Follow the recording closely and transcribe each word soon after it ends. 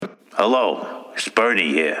Hello, it's Bernie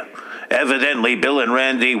here. Evidently, Bill and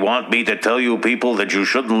Randy want me to tell you people that you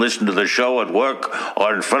shouldn't listen to the show at work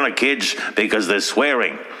or in front of kids because there's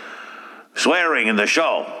swearing. Swearing in the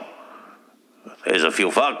show. There's a few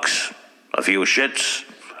fucks, a few shits,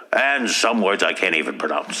 and some words I can't even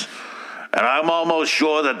pronounce. And I'm almost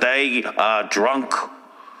sure that they are drunk,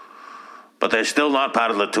 but they're still not part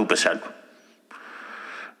of the 2%.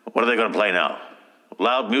 What are they going to play now?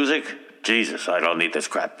 Loud music? Jesus, I don't need this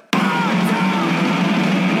crap.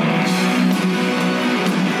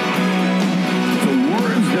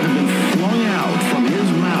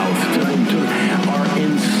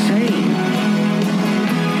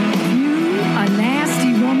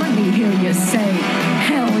 Say,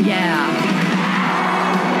 hell yeah.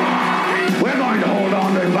 We're going to hold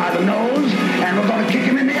on to him by the nose, and we're going to kick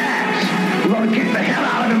him in the ass. We're going to kick the hell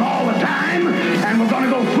out of him all the time, and we're going to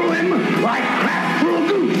go through him like crap through a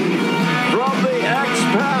goose. From the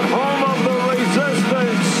expat home of the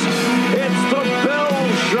resistance, it's the Bill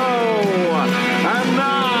Show. And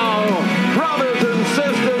now, brothers and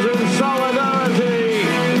sisters in solidarity,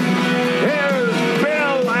 here's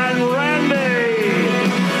Bill and Randy.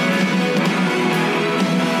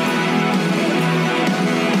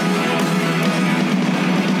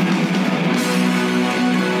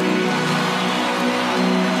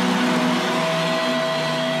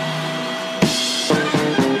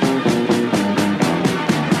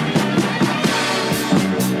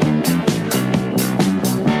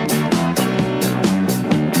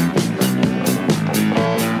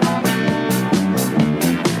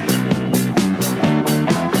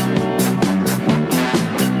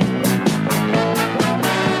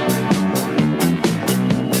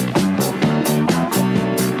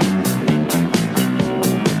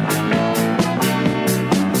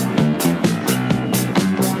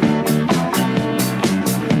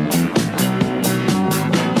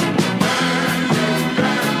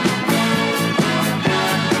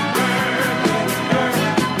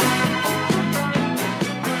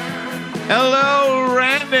 Hello,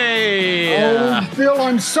 Randy. Oh, Bill,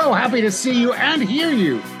 I'm so happy to see you and hear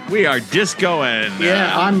you. We are discoing.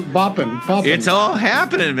 Yeah, I'm bopping. It's all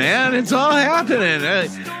happening, man. It's all happening.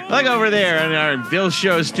 Look over there in our Bill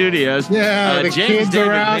Show studios. Yeah, the James kids David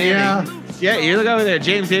are out, Manning. Yeah, you look over there.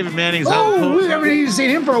 James David Manning's on the Oh, pool. we haven't even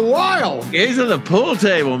seen him for a while. He's at the pool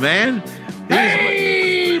table, man.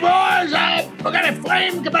 Hey, boys, I got a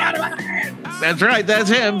flame coming out of my hands. That's right. That's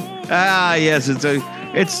him. Ah, yes.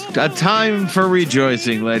 It's a time for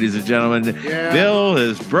rejoicing, ladies and gentlemen. Yeah. Bill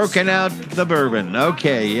has broken out the bourbon.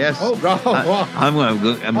 Okay. Yes. Oh, well, I'm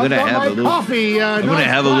gonna have a little coffee. I'm gonna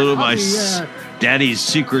have a little of my coffee, daddy's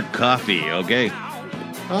secret coffee. Okay.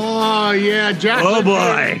 Oh yeah, Jack. Oh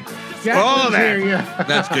boy. Jack here, yeah.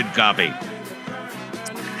 That's good coffee.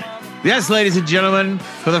 Yes, ladies and gentlemen,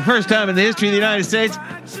 for the first time in the history of the United States,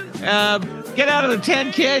 get out of the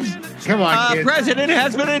tent, kids. Come on, kids. President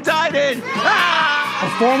has been indicted. A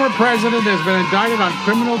former president has been indicted on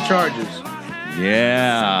criminal charges.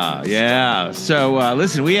 Yeah. So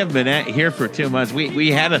listen, we haven't been here for 2 months. We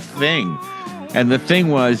had a thing, and the thing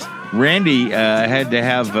was Randy had to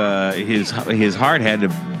have his heart had to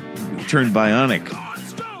turn bionic.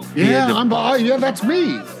 Yeah, that's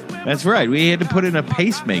me. That's right. We had to put in a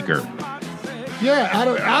pacemaker. Yeah,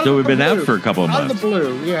 out So of we've the been out blue. for a couple of Out months. of the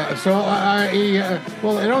blue, yeah. So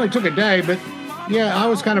well, it only took a day, but yeah, I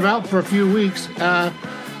was kind of out for a few weeks,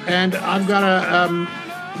 and I've got a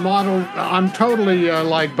model. I'm totally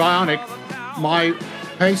like bionic. My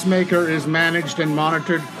pacemaker is managed and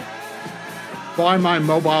monitored by my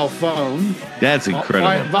mobile phone. That's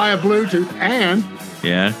incredible. Via Bluetooth, and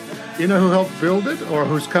Yeah. you know who helped build it, or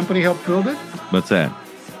whose company helped build it? What's that?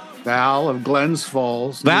 Val of Glens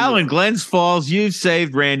Falls. Val in Glens Falls, you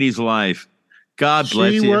saved Randy's life. God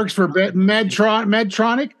bless you. She works for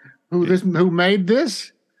Medtronic, who made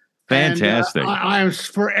this. Fantastic. And, I am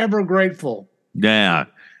forever grateful. Yeah.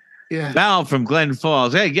 Yeah. Val from Glen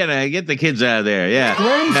Falls. Hey, get the kids out of there. Yeah.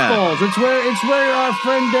 Glens Yeah. Falls. It's where our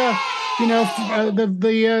friend,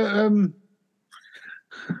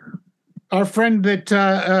 our friend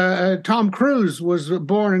that Tom Cruise was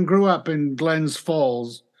born and grew up in Glens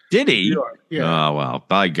Falls. Did he? New York. Yeah. Oh, well,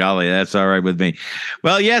 by golly, that's all right with me.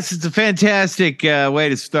 Well, yes, it's a fantastic way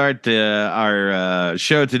to start our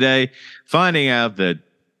show today, finding out that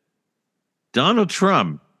Donald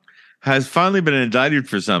Trump has finally been indicted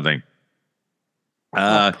for something.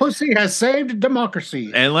 Pussy has saved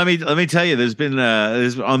democracy. And let me tell you, there's been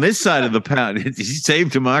on this side of the pound, he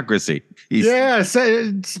saved democracy.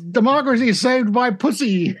 Democracy is saved by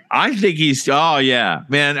pussy. I think he's. Oh yeah,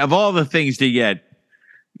 man! Of all the things to get,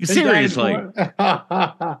 Seriously.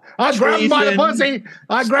 I grabbed him by the pussy.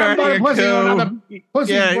 I grabbed him by the pussy. Another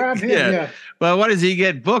pussy grabbed him. Yeah. Well, what does he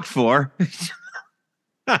get booked for?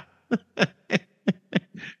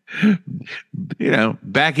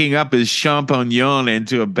 Backing up his champignon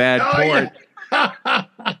into a bad port.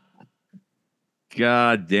 Yeah.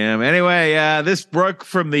 God damn. Anyway, this broke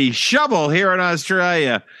from the Shovel here in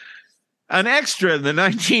Australia. An extra in the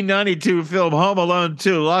 1992 film Home Alone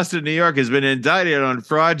 2, Lost in New York, has been indicted on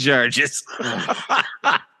fraud charges.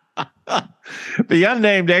 The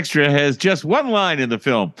unnamed extra has just one line in the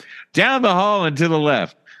film, down the hall and to the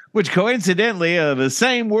left, which coincidentally are the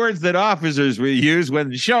same words that officers will use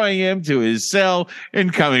when showing him to his cell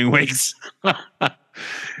in coming weeks.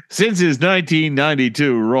 Since his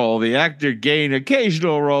 1992 role, the actor gained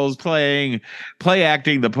occasional roles play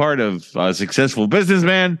acting the part of a successful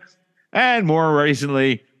businessman, and more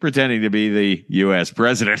recently, pretending to be the U.S.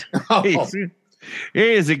 president. Oh. He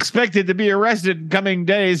is expected to be arrested in coming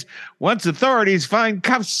days once authorities find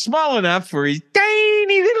cuffs small enough for his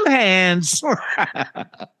tiny little hands.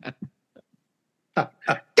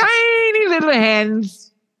 Tiny little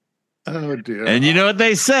hands. Oh, dear. And you know what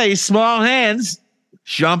they say, small hands.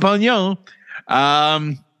 Champignon.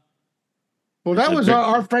 Well, that was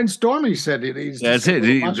our friend Stormy said it. That's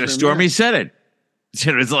it. Stormy said it.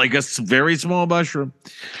 It's like a very small mushroom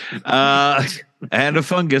and a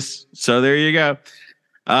fungus. So there you go.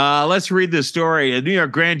 Let's read the story. A New York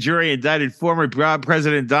grand jury indicted former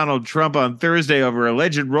President Donald Trump on Thursday over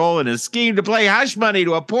alleged role in a scheme to play hush money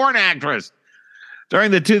to a porn actress.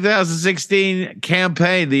 During the 2016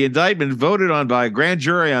 campaign, the indictment voted on by a grand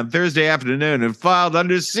jury on Thursday afternoon and filed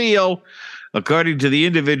under seal, according to the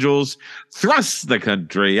individuals, thrust the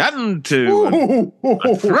country into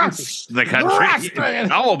thrust the country.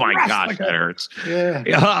 Oh my God, that hurts.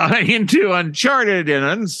 Yeah. Into uncharted and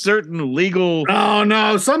uncertain legal. Oh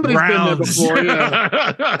no, somebody's grounds. been there before. Yeah.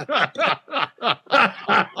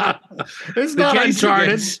 It's not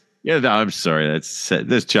uncharted. No, I'm sorry.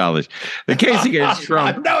 That's childish. The case against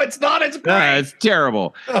Trump. No, it's not. It's great. It's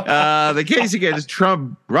terrible. The case against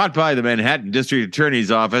Trump, brought by the Manhattan District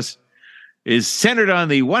Attorney's Office, is centered on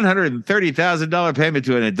the $130,000 payment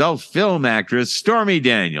to an adult film actress, Stormy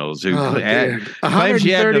Daniels, who claimed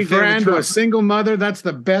she had an affair $130,000 to a single mother. That's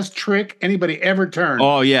the best trick anybody ever turned.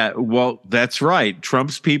 Oh yeah, well that's right.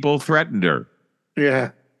 Trump's people threatened her.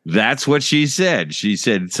 Yeah. That's what she said. She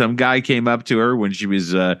said some guy came up to her when she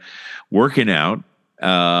was working out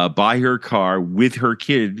by her car with her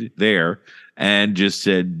kid there and just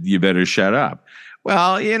said, "You better shut up."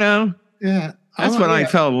 Well, Yeah. That's when I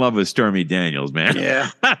fell in love with Stormy Daniels, man. Yeah.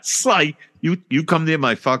 That's like, you come near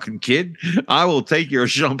my fucking kid, I will take your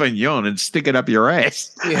champignon and stick it up your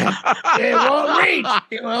ass. Yeah. It won't reach.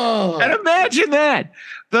 Oh. And imagine that.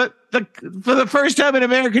 For the first time in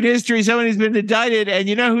American history, somebody's been indicted, and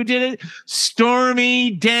you know who did it?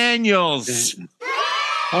 Stormy Daniels.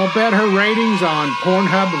 I'll bet her ratings on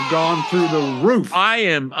Pornhub have gone through the roof. I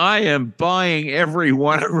am buying every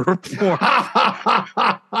one of her porn.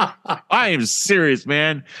 I am serious,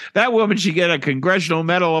 man. That woman should get a Congressional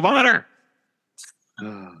Medal of Honor.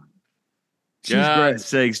 God's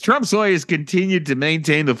sakes. Trump's lawyers continued to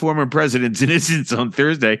maintain the former president's innocence on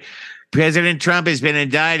Thursday. President Trump has been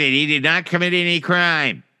indicted. He did not commit any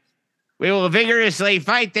crime. We will vigorously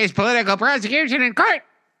fight this political prosecution in court.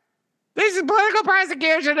 This is political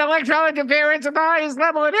prosecution, electoral interference at the highest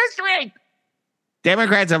level in history.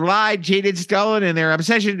 Democrats have lied, cheated, stolen in their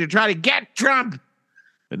obsession to try to get Trump.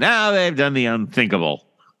 But now they've done the unthinkable.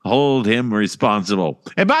 Hold him responsible.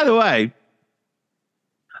 And by the way,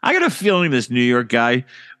 I got a feeling this New York guy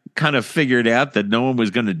kind of figured out that no one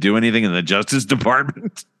was going to do anything in the Justice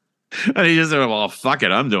Department. And he just said, well, fuck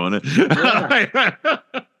it, I'm doing it. Yeah.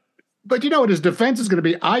 But you know what his defense is going to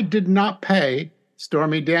be? I did not pay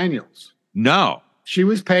Stormy Daniels. No. She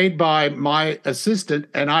was paid by my assistant,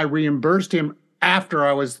 and I reimbursed him after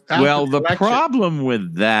I was out. Well, the problem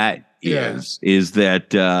with that is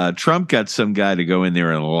that Trump got some guy to go in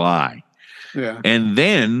there and lie. Yeah. And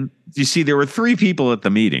then, you see, there were three people at the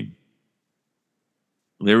meeting.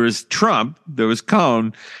 There was Trump, there was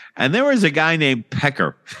Cohn, and there was a guy named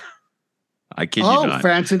Pecker. I kid you not. Oh,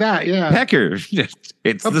 fancy that, yeah. Pecker.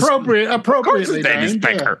 It's appropriately of course his name is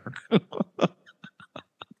Pecker. Yeah.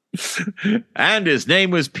 And his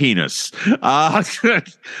name was Penis.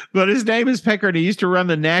 But his name is Pecker, and he used to run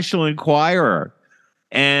the National Enquirer.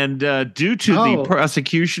 And due to the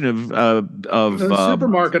prosecution of the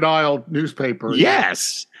supermarket aisle newspaper.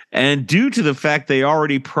 Yes. And due to the fact they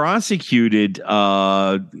already prosecuted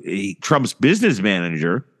Trump's business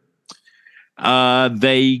manager,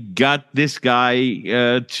 they got this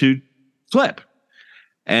guy to flip.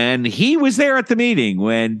 And he was there at the meeting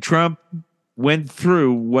when Trump went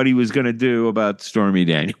through what he was going to do about Stormy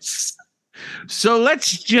Daniels. So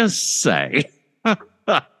let's just say the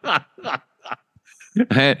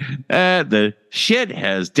shit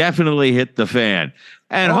has definitely hit the fan.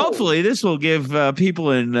 And hopefully this will give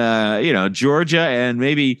people in, Georgia and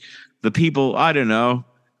maybe the people, I don't know,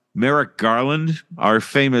 Merrick Garland, our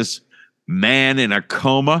famous man in a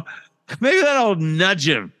coma, maybe that'll nudge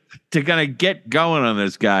him to kind of get going on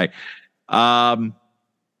this guy.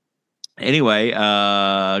 Anyway,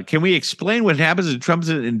 can we explain what happens in Trump's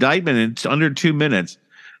indictment in under 2 minutes?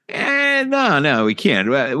 No, we can't.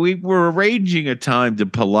 We're arranging a time to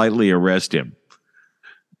politely arrest him.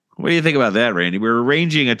 What do you think about that, Randy? We're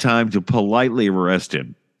arranging a time to politely arrest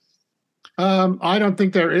him. I don't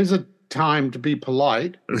think there is a time to be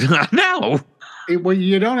polite. No. Well,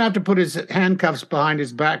 you don't have to put his handcuffs behind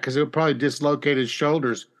his back because it would probably dislocate his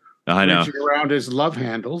shoulders. I know. Reaching around his love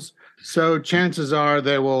handles. So chances are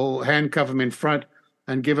they will handcuff him in front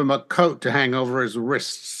and give him a coat to hang over his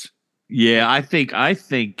wrists. Yeah, I think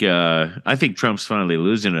Trump's finally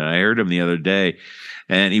losing it. I heard him the other day,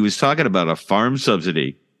 and he was talking about a farm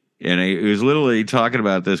subsidy, and he was literally talking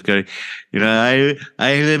about this guy. I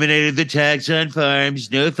eliminated the tax on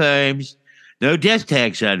farms, no death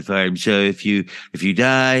tax on farms. So if you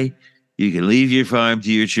die, you can leave your farm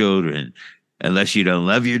to your children, unless you don't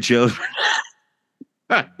love your children.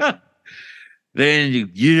 Then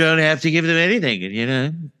you don't have to give them anything,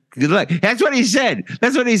 and good luck. That's what he said.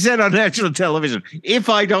 That's what he said on national television. If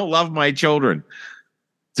I don't love my children,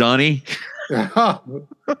 Donnie. Eric.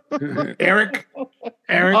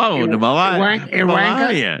 Iwanka,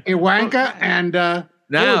 and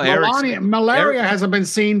malaria hasn't been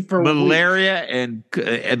seen for malaria, and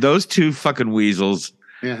those two fucking weasels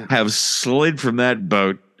have slid from that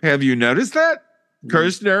boat. Have you noticed that?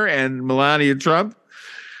 Kirshner and Melania Trump?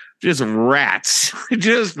 Just rats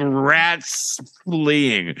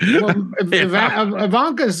fleeing. Well,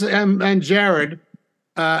 Ivanka's and Jared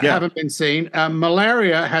haven't been seen.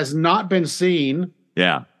 Malaria has not been seen.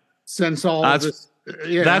 Yeah. Since all of this.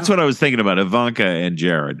 That's what I was thinking about, Ivanka and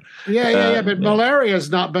Jared. Yeah. But Malaria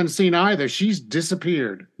has not been seen either. She's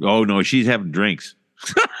disappeared. Oh, no, she's having drinks.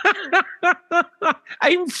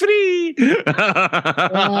 I'm free. She's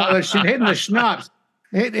hitting the schnapps.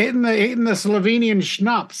 Eating the Slovenian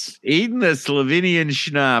schnapps. Eating the Slovenian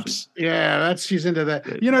schnapps. Yeah, she's into that.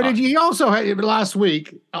 Did you also last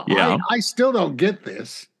week? I still don't get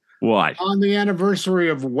this. What? On the anniversary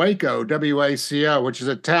of Waco, WACO, which is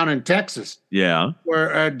a town in Texas. Yeah.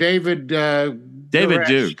 Where David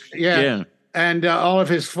Duke. Yeah. And all of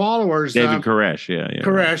his followers. David Koresh. Yeah.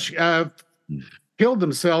 Koresh killed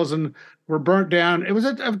themselves and were burnt down. It was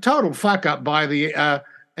a total fuck up by the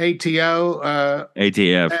ATO.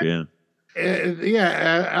 ATF,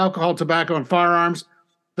 alcohol, tobacco, and firearms.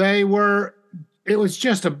 It was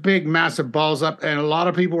just a big, massive balls up, and a lot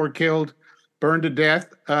of people were killed, burned to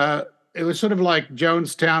death. It was sort of like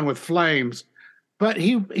Jonestown with flames. But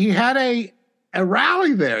he had a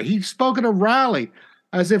rally there. He spoke at a rally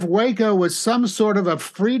as if Waco was some sort of a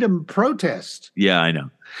freedom protest. Yeah, I know.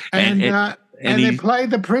 And they played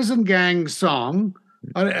the Prison Gang song.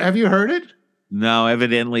 Have you heard it? No,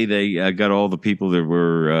 evidently they got all the people that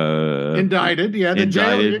were indicted. Yeah, the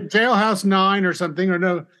indicted. Jailhouse 9 or something, or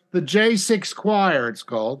no, the J6 Choir. It's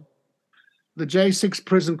called the J6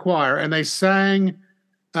 Prison Choir, and they sang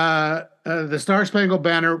the Star Spangled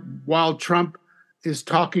Banner while Trump is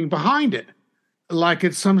talking behind it, like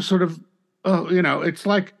it's some sort of it's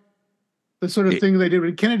like the sort of thing they did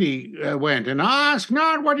when Kennedy went and ask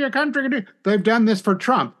not what your country can do. They've done this for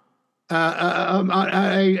Trump.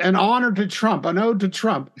 An honor to Trump, an ode to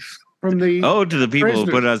Trump from the ode to the people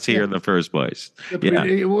who put us here in the first place.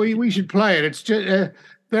 We should play it. It's just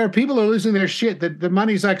there are people who are losing their shit. That the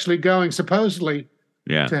money's actually going supposedly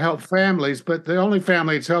to help families, but the only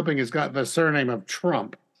family it's helping has got the surname of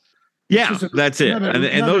Trump. Yeah, that's it.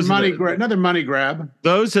 And those another money grab.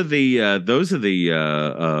 Those are the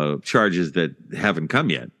charges that haven't come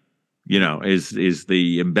yet. Is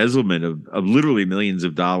the embezzlement of literally millions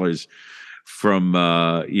of dollars from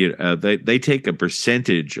they take a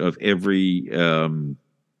percentage of every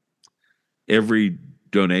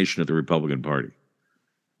donation of the Republican Party.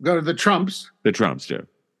 Go to the Trumps. The Trumps do.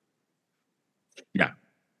 Yeah.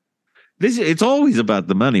 It's always about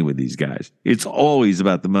the money with these guys. It's always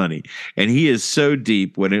about the money. And he is so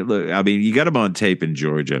deep you got him on tape in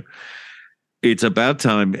Georgia. It's about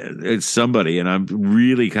time it's somebody, and I'm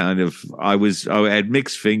really I had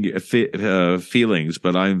mixed feelings,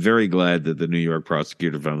 but I'm very glad that the New York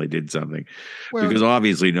prosecutor finally did something because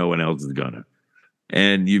obviously no one else is gonna.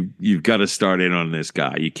 and you've got to start in on this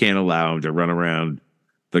guy. You can't allow him to run around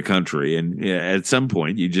the country. And at some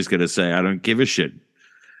point, you just got to say, I don't give a shit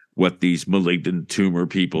what these malignant tumor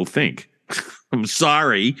people think. I'm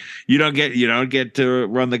sorry, you don't get to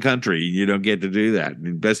run the country. You don't get to do that.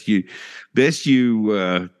 And best you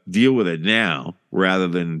deal with it now rather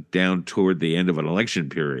than down toward the end of an election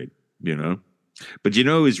period. But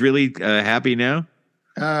who's really happy now?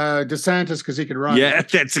 DeSantis, because he could run. Yeah,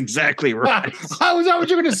 that's exactly right. How was that what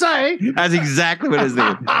you were going to say? That's exactly what it's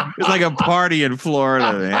doing. It's like a party in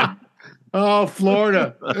Florida, man. Oh,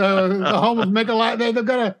 Florida, the home of Michelangelo. They've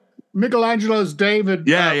got Michelangelo's David.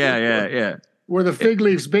 Yeah. Where the fig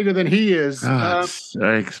leaf's bigger than he is.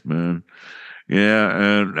 Thanks, man. Yeah,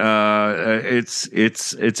 and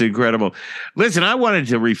it's incredible. Listen, I wanted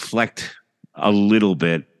to reflect a little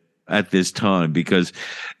bit at this time because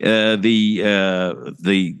the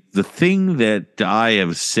thing that I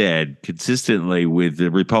have said consistently with the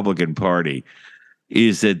Republican Party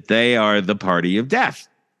is that they are the party of death.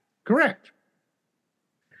 Correct.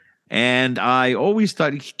 And I always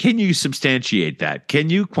thought, can you substantiate that? Can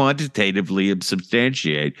you quantitatively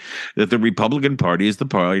substantiate that the Republican Party is the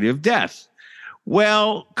party of death?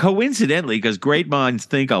 Well, coincidentally, because great minds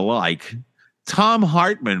think alike, Tom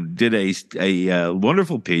Hartman did a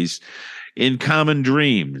wonderful piece in Common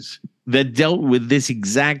Dreams that dealt with this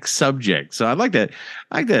exact subject. So I'd like to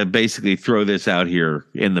basically throw this out here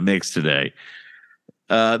in the mix today.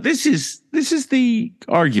 This is the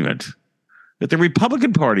argument that the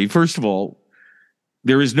Republican Party, first of all,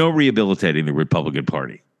 there is no rehabilitating the Republican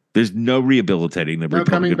Party. There's no rehabilitating the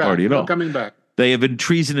Republican Party at all. No coming back. They have been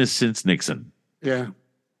treasonous since Nixon. Yeah.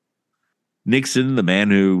 Nixon, the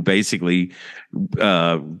man who basically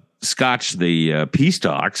scotched the peace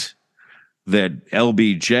talks that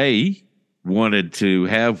LBJ wanted to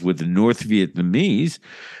have with the North Vietnamese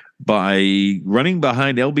by running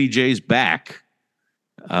behind LBJ's back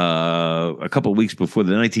a couple of weeks before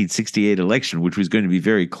the 1968 election, which was going to be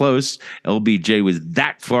very close. LBJ was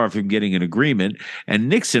that far from getting an agreement, and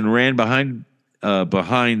Nixon ran behind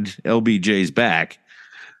LBJ's back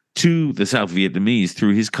to the South Vietnamese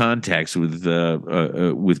through his contacts with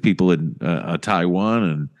people in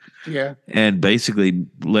Taiwan and basically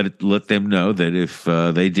let them know that if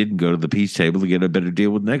they didn't go to the peace table to get a better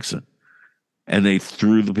deal with Nixon, and they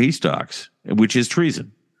threw the peace talks, which is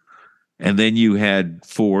treason. And then you had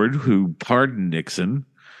Ford, who pardoned Nixon,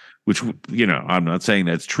 which, I'm not saying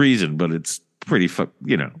that's treason, but it's pretty,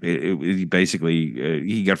 he basically,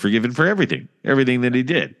 he got forgiven for everything that he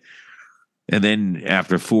did. And then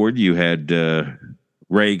after Ford, you had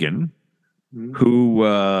Reagan, who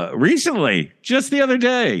recently, just the other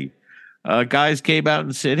day, guys came out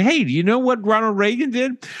and said, hey, do you know what Ronald Reagan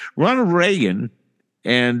did? Ronald Reagan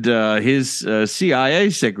and his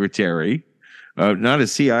CIA secretary, not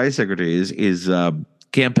his CIA secretary, his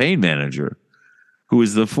campaign manager, who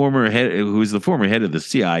was the former head of the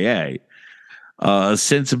CIA,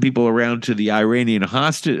 sent some people around to the Iranian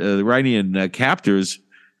captors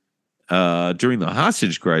during the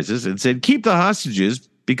hostage crisis and said, keep the hostages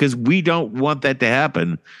because we don't want that to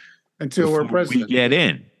happen until we're president. We get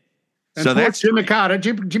in. And so that's Jimmy Carter.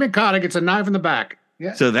 Jimmy Carter gets a knife in the back.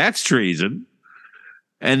 Yeah. So that's treason.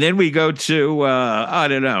 And then we go to I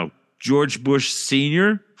don't know, George Bush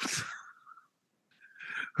Sr.,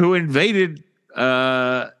 who invaded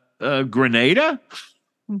Grenada.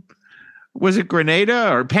 Was it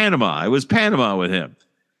Grenada or Panama? It was Panama with him.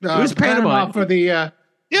 It was Panama for the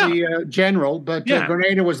general, but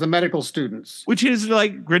Grenada was the medical students. Which is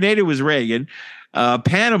like Grenada was Reagan.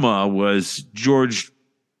 Panama was George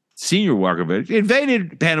Sr. Walker.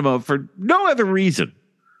 Invaded Panama for no other reason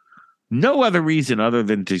other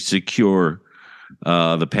than to secure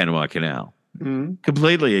the Panama Canal.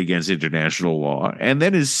 Completely against international law. And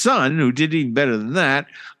then his son, who did even better than that,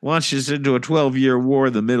 launches into a 12-year war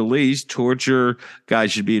in the Middle East. Torture,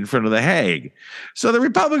 guys should be in front of the Hague. So the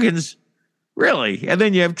Republicans, really, and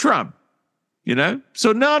then you have Trump,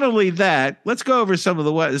 So not only that, let's go over some of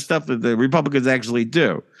the stuff that the Republicans actually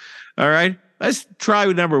do. All right? Let's try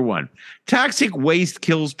with number one. Toxic waste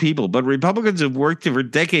kills people, but Republicans have worked for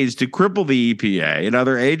decades to cripple the EPA and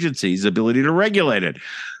other agencies' ability to regulate it.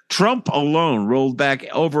 Trump alone rolled back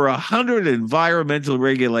over 100 environmental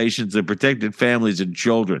regulations that protected families and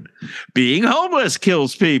children. Being homeless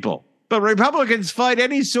kills people, but Republicans fight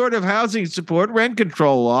any sort of housing support, rent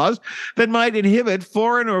control laws that might inhibit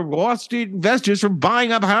foreign or Wall Street investors from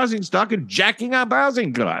buying up housing stock and jacking up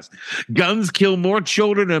housing costs. Guns kill more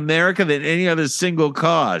children in America than any other single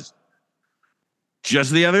cause.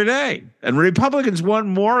 Just the other day. And Republicans want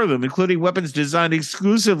more of them, including weapons designed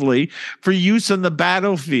exclusively for use on the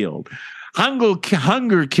battlefield.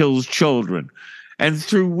 Hunger kills children, and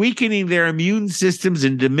through weakening their immune systems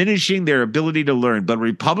and diminishing their ability to learn. But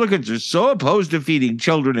Republicans are so opposed to feeding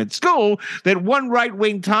children at school that one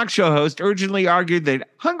right-wing talk show host urgently argued that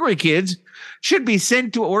hungry kids should be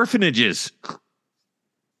sent to orphanages.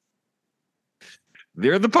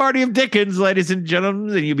 They're the party of Dickens, ladies and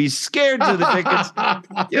gentlemen, and you'll be scared to the Dickens.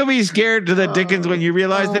 You'll be scared to the Dickens when you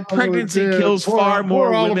realize that pregnancy kills far more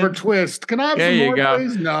poor women. Oliver Twist. Can I have There some you more, go.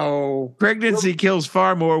 please? No. Pregnancy kills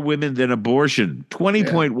far more women than abortion.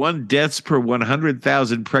 20.1 deaths per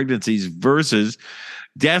 100,000 pregnancies versus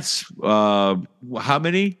deaths, how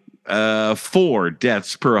many? 4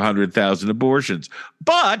 deaths per 100,000 abortions.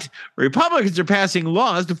 But Republicans are passing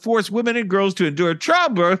laws to force women and girls to endure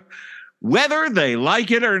childbirth whether they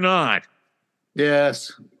like it or not.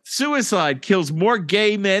 Yes. Suicide kills more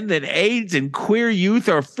gay men than AIDS, and queer youth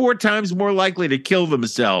are 4 times more likely to kill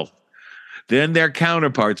themselves than their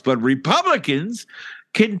counterparts. But Republicans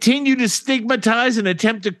continue to stigmatize and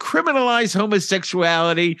attempt to criminalize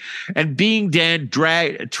homosexuality and being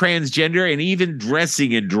transgender and even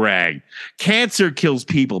dressing in drag. Cancer kills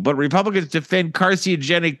people, but Republicans defend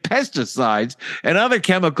carcinogenic pesticides and other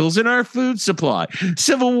chemicals in our food supply.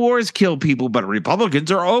 Civil wars kill people, but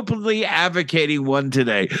Republicans are openly advocating one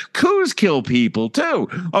today. Coups kill people, too.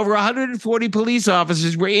 Over 140 police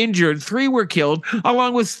officers were injured, 3 were killed,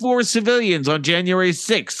 along with 4 civilians on January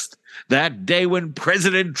 6th. That day when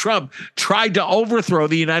President Trump tried to overthrow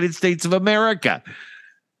the United States of America.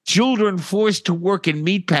 Children forced to work in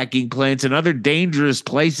meatpacking plants and other dangerous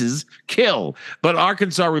places kill. But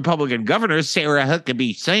Arkansas Republican Governor Sarah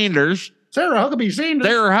Huckabee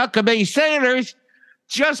Sanders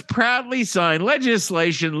just proudly signed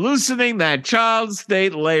legislation loosening that child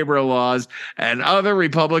state labor laws, and other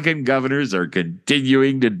Republican governors are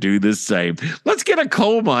continuing to do the same. Let's get a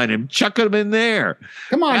coal mine and chuck them in there.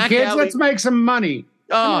 Come on, kids, let's make some money.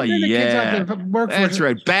 Oh, yeah. That's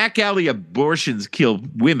right. Back alley abortions kill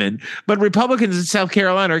women, but Republicans in South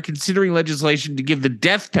Carolina are considering legislation to give the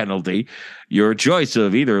death penalty, your choice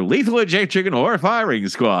of either lethal injection or firing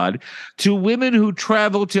squad, to women who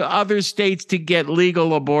travel to other states to get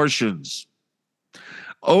legal abortions.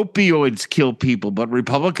 Opioids kill people, but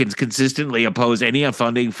Republicans consistently oppose any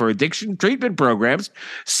funding for addiction treatment programs,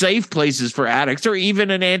 safe places for addicts, or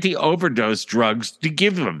even an anti-overdose drugs to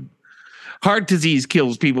give them. Heart disease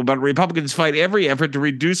kills people, but Republicans fight every effort to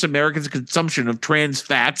reduce Americans' consumption of trans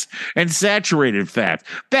fats and saturated fats.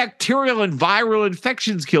 Bacterial and viral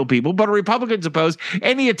infections kill people, but Republicans oppose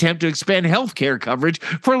any attempt to expand health care coverage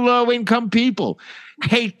for low-income people.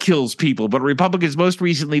 Hate kills people, but Republicans most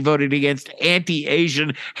recently voted against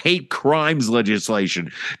anti-Asian hate crimes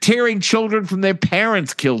legislation. Tearing children from their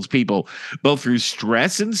parents kills people, both through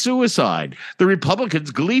stress and suicide. The Republicans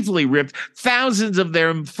gleefully ripped thousands of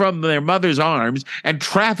them from their mother's arms and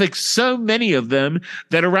trafficked so many of them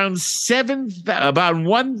that about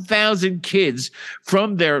 1,000 kids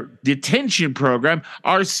from their detention program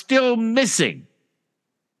are still missing.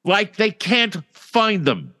 Like they can't find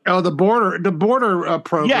them. Oh, the border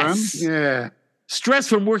program. Yes. Yeah. Stress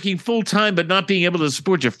from working full time but not being able to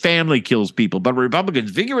support your family kills people. But Republicans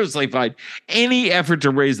vigorously fight any effort to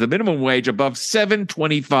raise the minimum wage above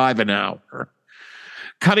 $7.25 an hour.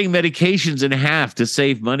 Cutting medications in half to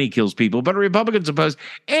save money kills people, but Republicans oppose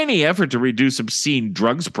any effort to reduce obscene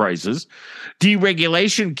drugs prices.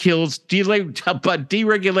 Deregulation kills, but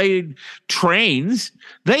deregulated trains,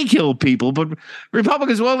 they kill people. But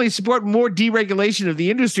Republicans will only support more deregulation of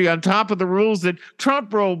the industry on top of the rules that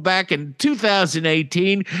Trump rolled back in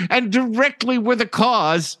 2018 and directly were the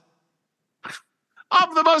cause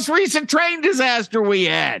of the most recent train disaster we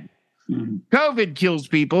had. COVID kills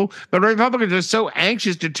people, but Republicans are so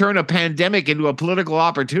anxious to turn a pandemic into a political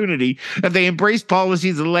opportunity that they embrace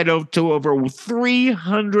policies that led to over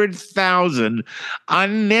 300,000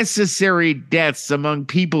 unnecessary deaths among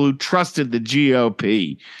people who trusted the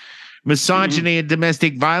GOP. Misogyny and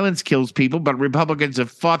domestic violence kills people, but Republicans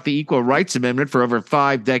have fought the Equal Rights Amendment for over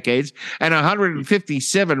 5 decades, and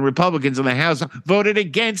 157 Republicans in the House voted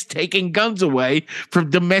against taking guns away from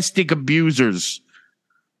domestic abusers.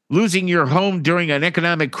 Losing your home during an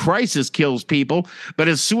economic crisis kills people, but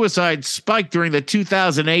as suicide spiked during the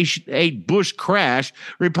 2008 Bush crash,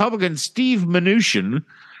 Republican Steve Mnuchin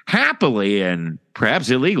happily and perhaps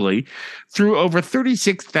illegally threw over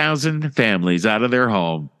 36,000 families out of their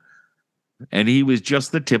home. And he was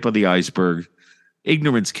just the tip of the iceberg.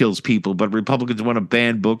 Ignorance kills people, but Republicans want to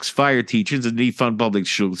ban books, fire teachers, and defund public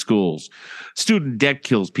schools. Student debt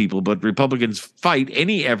kills people, but Republicans fight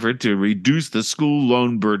any effort to reduce the school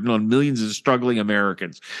loan burden on millions of struggling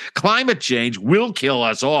Americans. Climate change will kill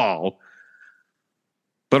us all.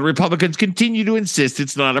 But Republicans continue to insist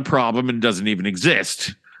it's not a problem and doesn't even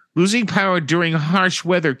exist. Losing power during harsh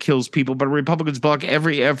weather kills people, but Republicans block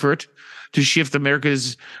every effort to shift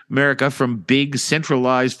America from big,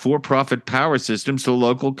 centralized, for-profit power systems to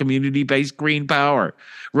local, community-based green power.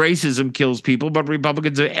 Racism kills people, but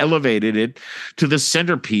Republicans have elevated it to the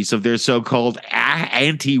centerpiece of their so-called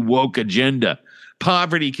anti-woke agenda.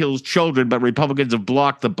 Poverty kills children, but Republicans have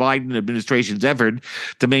blocked the Biden administration's effort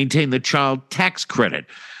to maintain the child tax credit.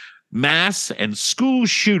 Mass and school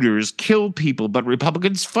shooters kill people, but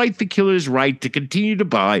Republicans fight the killer's right to continue to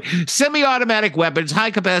buy semi-automatic weapons,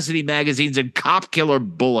 high-capacity magazines, and cop-killer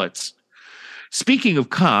bullets. Speaking of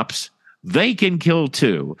cops, they can kill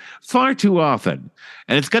too, far too often.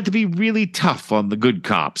 And it's got to be really tough on the good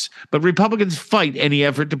cops. But Republicans fight any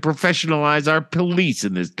effort to professionalize our police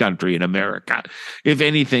in this country, in America. If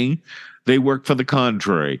anything, they work for the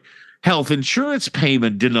contrary. Health insurance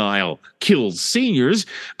payment denial kills seniors,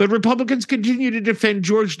 but Republicans continue to defend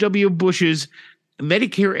George W. Bush's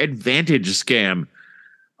Medicare Advantage scam.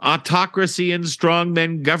 Autocracy and strongmen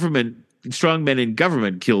in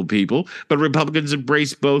government kill people, but Republicans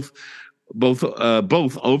embrace both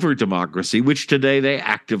over democracy, which today they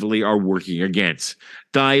actively are working against.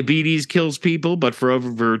 Diabetes kills people, but for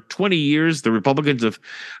over 20 years, the Republicans have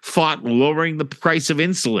fought lowering the price of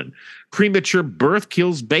insulin. Premature birth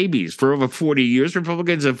kills babies. For over 40 years,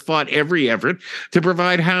 Republicans have fought every effort to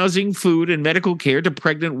provide housing, food, and medical care to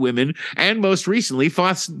pregnant women, and most recently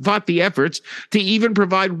fought the efforts to even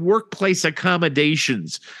provide workplace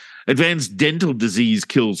accommodations. Advanced dental disease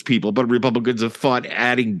kills people, but Republicans have fought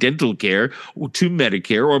adding dental care to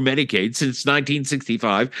Medicare or Medicaid since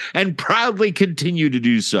 1965 and proudly continue to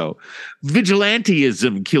do so.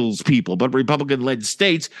 Vigilantism kills people, but Republican-led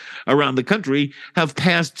states around the country have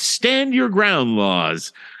passed stand your ground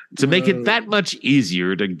laws to make it that much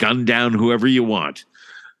easier to gun down whoever you want.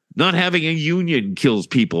 Not having a union kills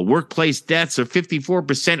people. Workplace deaths are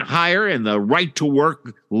 54% higher in the right to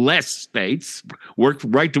work for less states,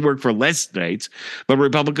 but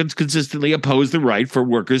Republicans consistently oppose the right for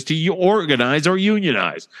workers to organize or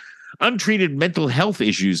unionize. Untreated mental health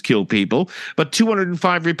issues kill people, but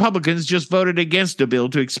 205 Republicans just voted against a bill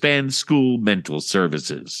to expand school mental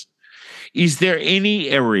services. Is there any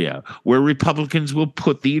area where Republicans will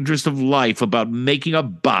put the interest of life about making a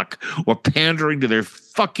buck or pandering to their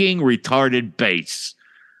fucking retarded base?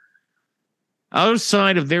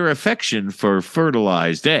 Outside of their affection for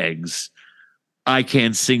fertilized eggs, I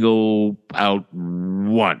can single out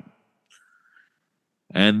one.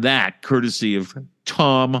 And that courtesy of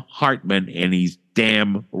Tom Hartman, and he's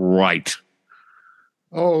damn right.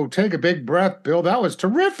 Oh, take a big breath, Bill. That was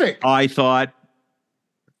terrific. I thought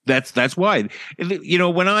that's why. You know,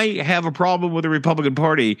 when I have a problem with the Republican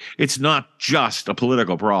Party, it's not just a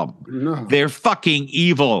political problem. No. They're fucking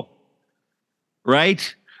evil,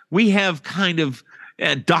 right? We have kind of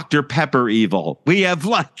Dr. Pepper evil. We have,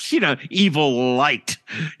 like, evil light,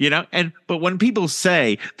 but when people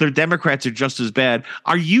say the Democrats are just as bad,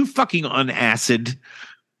 are you fucking on acid?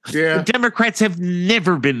 Yeah. The Democrats have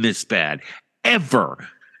never been this bad, ever.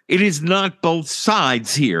 It is not both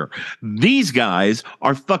sides here. These guys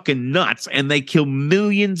are fucking nuts, and they kill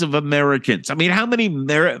millions of Americans. I mean, how many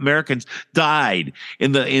Americans died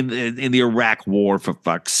in the Iraq War, for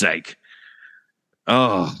fuck's sake?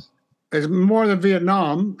 Oh, it's more than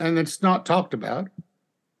Vietnam, and it's not talked about.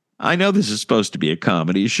 I know this is supposed to be a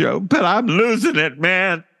comedy show, but I'm losing it,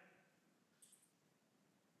 man.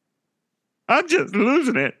 I'm just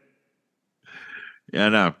losing it. Yeah, I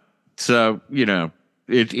know. So,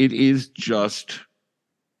 It is just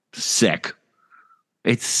sick.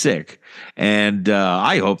 It's sick. And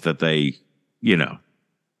I hope that they,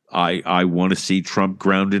 I want to see Trump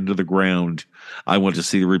ground into the ground. I want to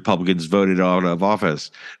see the Republicans voted out of office.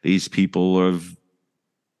 These people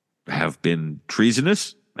have been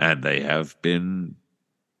treasonous, and they have been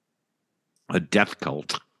a death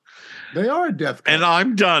cult. They are a death cult. And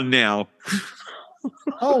I'm done now.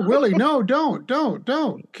 Oh, Willie, no, don't.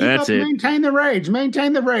 Keep That's up, it. Maintain the rage.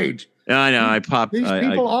 I know, I popped. These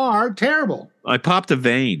people are terrible. I popped a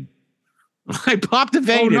vein. I popped a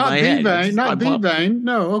vein in my head. Not the vein.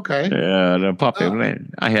 No, okay. Yeah, I popped a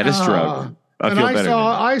vein. I had a stroke.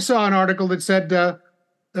 I saw an article that said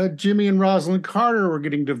Jimmy and Rosalind Carter were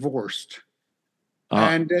getting divorced.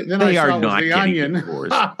 And then they I saw are not The getting Onion.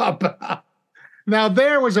 divorced. Now,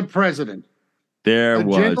 there was a president. A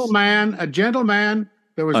gentleman.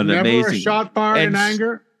 There was never amazing, a shot fired in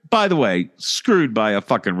anger. By the way, screwed by a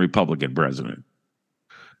fucking Republican president.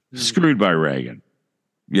 Screwed by Reagan.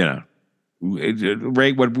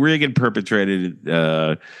 What Reagan perpetrated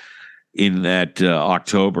in that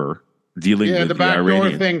October dealing with the backdoor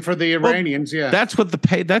Iranians. thing for the Iranians. That's what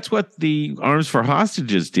the Arms for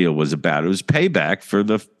Hostages deal was about. It was payback for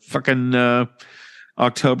the fucking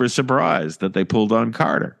October surprise that they pulled on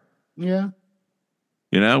Carter. Yeah.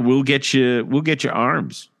 We'll get you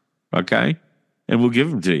arms, okay, and we'll give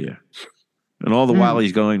them to you. And all the while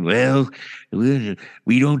he's going, well,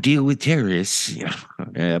 we don't deal with terrorists. Yeah,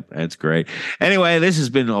 that's great. Anyway, this has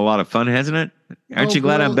been a lot of fun, hasn't it? Aren't you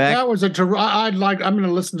glad I'm back? That was I'm going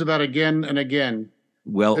to listen to that again and again.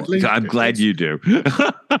 Well, I'm glad you do.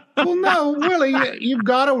 Well, no, really, you've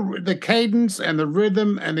got the cadence and the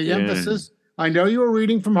rhythm and the emphasis. I know you were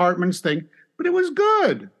reading from Hartman's thing, but it was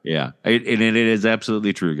good. Yeah, it is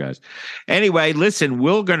absolutely true, guys. Anyway, listen,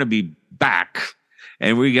 we're going to be back.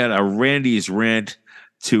 And we got a Randy's rant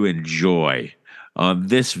to enjoy on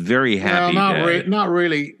this very happy day. Not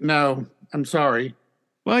really. No, I'm sorry.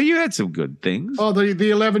 Well, you had some good things. Oh, the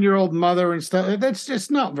 11-year-old mother and stuff. That's just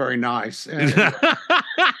not very nice.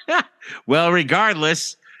 Well,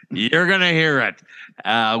 regardless, you're going to hear it.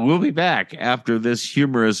 We'll be back after this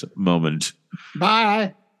humorous moment.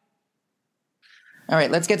 Bye. All right,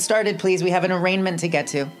 let's get started, please. We have an arraignment to get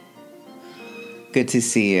to. Good to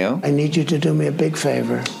see you. I need you to do me a big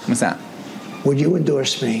favor. What's that? Would you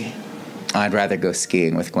endorse me? I'd rather go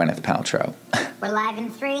skiing with Gwyneth Paltrow. We're live in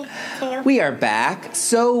 3, 2. We are back,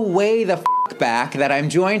 so way the back that I'm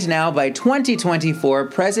joined now by 2024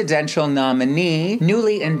 presidential nominee,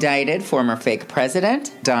 newly indicted former fake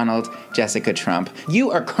president, Donald Jessica Trump.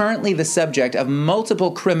 You are currently the subject of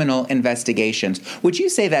multiple criminal investigations. Would you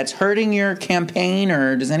say that's hurting your campaign,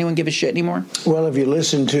 or does anyone give a shit anymore? Well, if you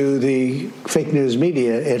listen to the fake news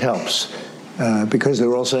media, it helps. Because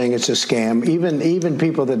they're all saying it's a scam. Even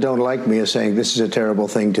people that don't like me are saying this is a terrible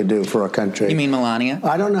thing to do for our country. You mean Melania?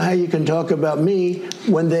 I don't know how you can talk about me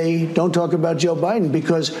when they don't talk about Joe Biden,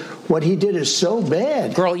 because what he did is so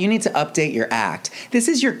bad. Girl, you need to update your act. This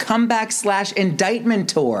is your comeback/indictment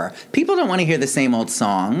tour. People don't want to hear the same old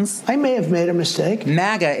songs. I may have made a mistake.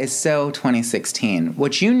 MAGA is so 2016.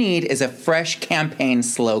 What you need is a fresh campaign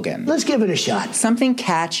slogan. Let's give it a shot. Something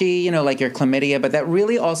catchy, like your chlamydia, but that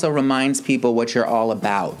really also reminds people what you're all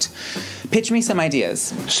about. Pitch me some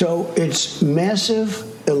ideas. So it's massive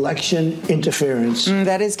election interference.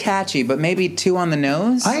 That is catchy, but maybe too on the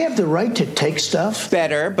nose? I have the right to take stuff.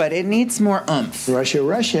 Better, but it needs more oomph. Russia.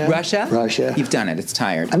 Russia? You've done it. It's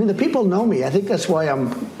tired. I mean, the people know me. I think that's why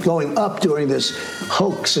I'm going up during this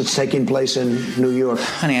hoax that's taking place in New York.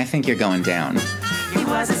 Honey, I think you're going down. He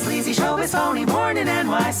was a sleazy showbiz phony born in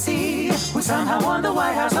NYC, who somehow won the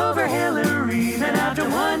White House over Hillary. Then after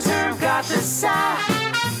one term got the sack,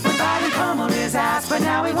 when Biden pummeled his ass, but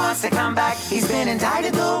now he wants to come back. He's been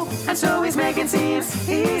indicted though, and so he's making scenes.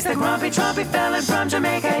 He's the grumpy, trumpy felon from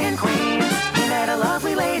Jamaica in Queens. He met a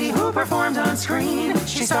lovely lady who performed on screen.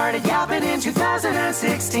 She started yapping in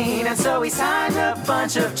 2016, and so he signed a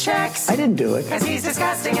bunch of checks. I didn't do it. Cause he's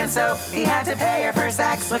disgusting, and so he had to pay her for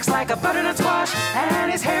sex. Looks like a butternut squash,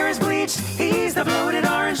 and his hair is bleached. He's the bloated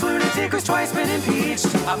orange lunatic who's twice been impeached.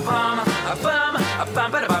 A bum,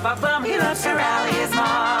 but a bum. He loves to rally his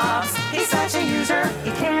mobs. He's such a user,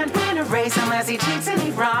 he can't win a race unless he cheats and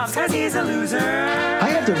he robs, cause he's a loser. I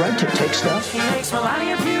have the right to take stuff. He makes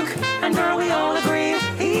Melania puke, and girl, we all agree,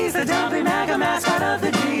 he's the dumpy MAGA mascot of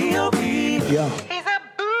the GOP. Yeah. He's a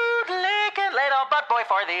bootlicking little butt boy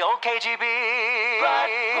for the old KGB. Butt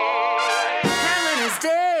boy. Now let his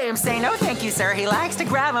dame say no thank you, sir. He likes to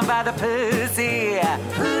grab him by the pussy.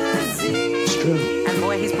 It's true. And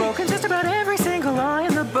boy, he's broken just about every single law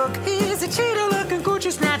in the book. He's a cheetah-looking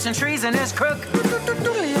Gucci snatching trees in his crook.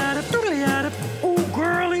 Ooh,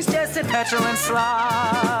 girl, he's just a petulant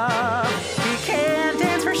slob. He can't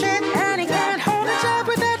dance for shit, and he can't hold a job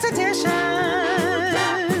without sedition.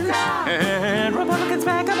 And Republicans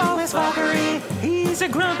back up all his fuckery. He's a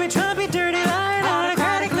grumpy, trumpy, dirty, lying,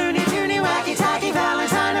 autocratic, loony, toony, wacky, tacky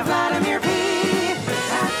Valentine of Vladimir P.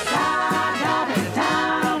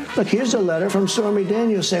 Look, here's a letter from Stormy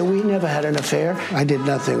Daniels saying we never had an affair. I did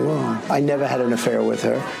nothing wrong. I never had an affair with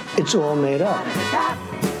her. It's all made up.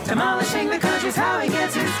 Demolishing the country's how he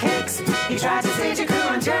gets his kicks. He tried to stage a coup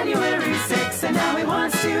on January 6th, and now he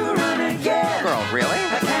wants to run again. Girl, really?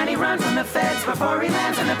 But can he run from the feds before he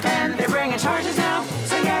lands in the pen? They're bringing charges now,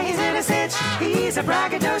 so yeah, he's in a stitch. He's a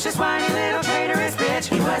braggadocious, whiny little traitorous bitch.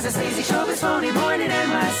 He was a sleazy showbiz phony born in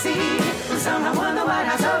NYC, who somehow won the White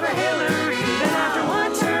House over Hillary. Then after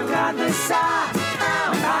one term got the sack.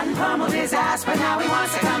 Biden pummeled his ass, but now he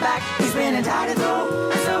wants to come back. He's been indicted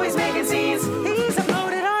though, and so he's making scenes. He's a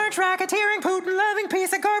bloated orange racketeering, Putin-loving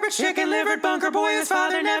piece of garbage. George chicken-livered bunker boy whose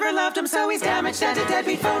father never loved him, so he's damaged and a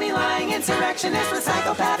deadbeat, phony, lying insurrectionist with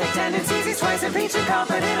psychopathic tendencies. He's twice impeached,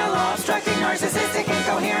 incompetent, a law-obstructing, narcissistic,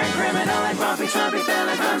 incoherent criminal, and grumpy, trumpy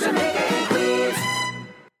felon from Jamaica in Queens.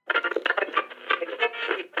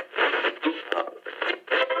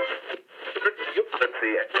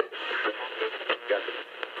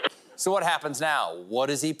 So what happens now? What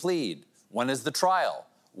does he plead? When is the trial?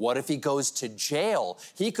 What if he goes to jail?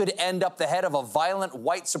 He could end up the head of a violent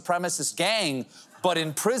white supremacist gang, but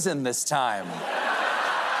in prison this time.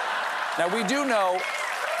 Now, we do know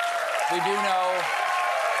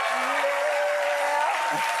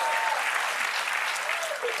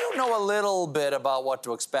a little bit about what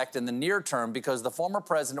to expect in the near term because the former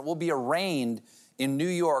president will be arraigned in New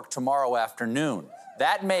York tomorrow afternoon.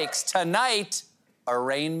 That makes tonight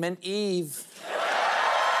Arraignment Eve.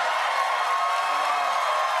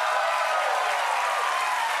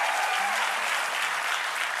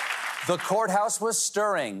 The courthouse was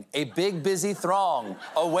stirring, a big, busy throng,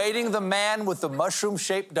 awaiting the man with the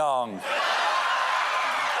mushroom-shaped dong.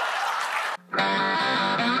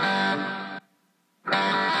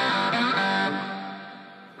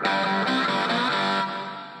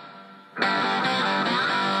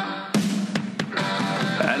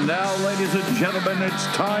 And now, ladies and gentlemen, it's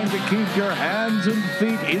time to keep your hands and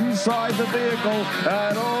feet inside the vehicle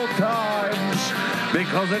at all times,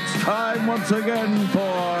 because it's time once again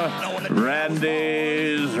for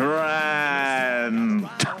Randy's Rant.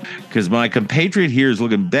 Because my compatriot here is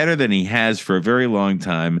looking better than he has for a very long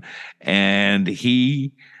time, and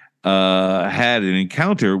he had an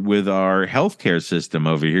encounter with our healthcare system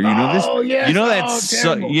over here. You know this. Yes. You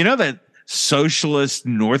know that socialist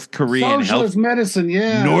North Korean socialist medicine,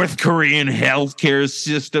 yeah. North Korean healthcare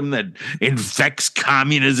system that infects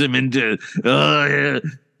communism into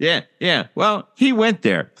yeah. Well, he went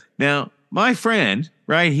there. Now, my friend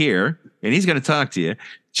right here, and he's going to talk to you,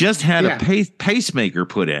 just had a pacemaker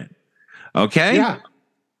put in. Okay? Yeah.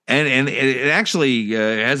 And it actually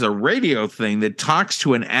has a radio thing that talks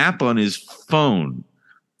to an app on his phone.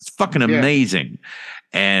 It's fucking amazing.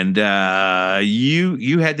 And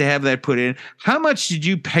you had to have that put in. How much did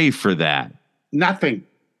you pay for that? Nothing.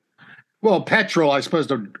 Well, petrol, I suppose,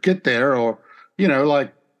 to get there, or,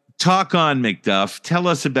 like. Talk on, McDuff. Tell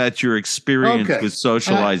us about your experience with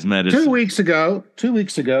socialized medicine. 2 weeks ago,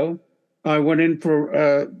 I went in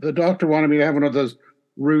for, the doctor wanted me to have one of those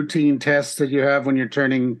routine tests that you have when you're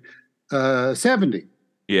turning 70.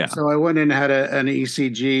 Yeah. So I went in and had an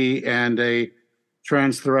ECG and a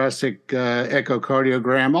transthoracic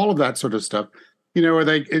echocardiogram, all of that sort of stuff, where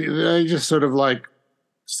they just sort of like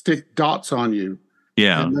stick dots on you.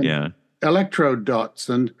 Yeah. Electrode dots.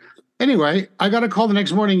 And anyway, I got a call the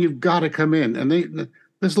next morning, you've got to come in. And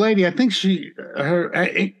this lady, I think her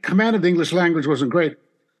command of the English language wasn't great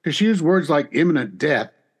because she used words like imminent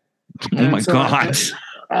death. Oh my God.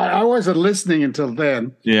 I wasn't listening until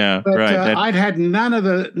then. Yeah, but, right. I'd had none of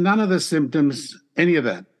the symptoms, any of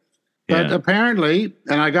that. But apparently,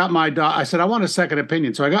 and I got I said, I want a second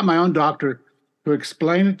opinion. So I got my own doctor to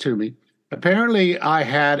explain it to me. Apparently, I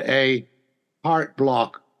had a heart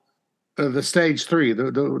block, the stage 3,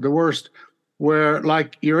 the worst, where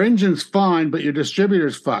like your engine's fine, but your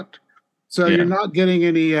distributor's fucked. So you're not getting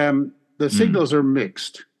any, the signals are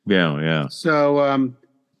mixed. Yeah. So,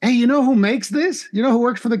 hey, you know who makes this? You know who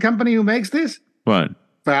works for the company who makes this? What?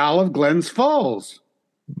 Val of Glens Falls.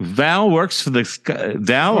 Val works for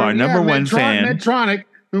Val, our number one fan. Medtronic,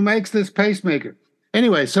 who makes this pacemaker.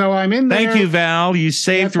 Anyway, so I'm in there. Thank you, Val. You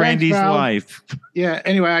saved Randy's life. Yeah.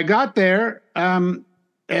 Anyway, I got there, and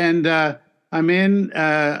I'm in.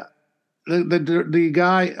 The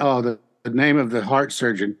guy. Oh, the name of the heart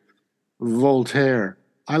surgeon, Voltaire.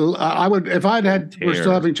 I would, if we're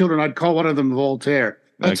still having children, I'd call one of them Voltaire.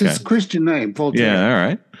 That's his Christian name,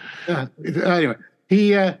 Voltaire. Yeah. All right.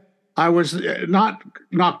 Anyway, I was not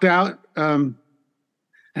knocked out, and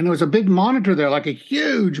there was a big monitor there, like a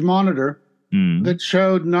huge monitor that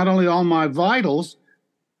showed not only all my vitals,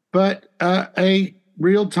 but a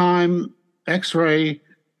real-time X-ray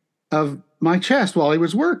of my chest while he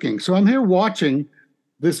was working. So I'm here watching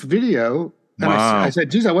this video, and I said,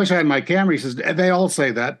 geez, I wish I had my camera. He says, they all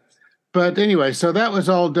say that. But anyway, so that was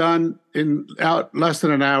all done in less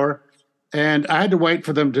than an hour. And I had to wait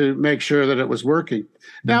for them to make sure that it was working.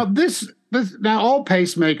 Now, now all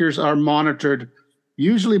pacemakers are monitored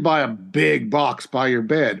usually by a big box by your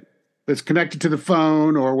bed that's connected to the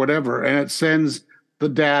phone or whatever, and it sends the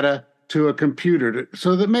data to a computer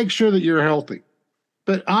so that makes sure that you're healthy.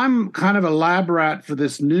 But I'm kind of a lab rat for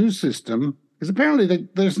this new system because apparently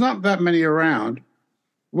there's not that many around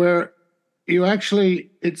where you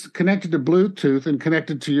actually, it's connected to Bluetooth and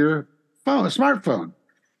connected to your phone, a smartphone,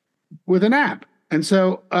 with an app. And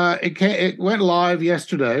so it went live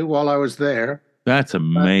yesterday while I was there. That's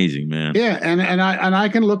amazing, man. Yeah, and I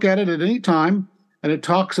can look at it at any time, and it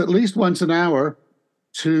talks at least once an hour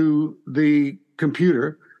to the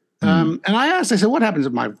computer. And I said, what happens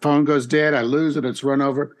if my phone goes dead? I lose it, it's run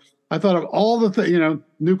over. I thought of all the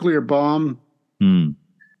nuclear bomb.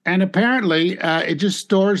 And apparently it just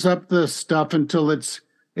stores up the stuff until it's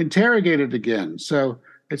interrogated again. So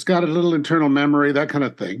it's got a little internal memory, that kind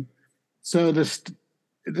of thing. So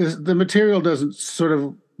the material doesn't sort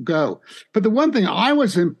of go. But the one thing I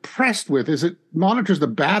was impressed with is it monitors the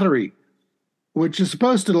battery, which is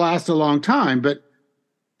supposed to last a long time, but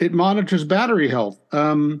it monitors battery health.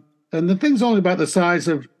 And the thing's only about the size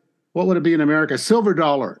of, what would it be in America? Silver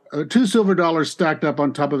dollar, 2 silver dollars stacked up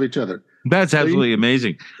on top of each other. That's absolutely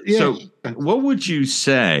amazing. Yeah. So what would you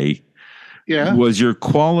say Yeah. was your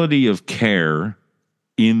quality of care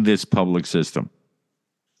in this public system?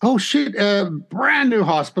 Oh, shit. Brand new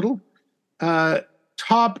hospital.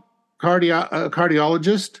 Top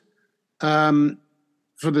cardiologist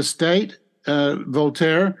for the state,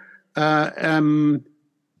 Voltaire.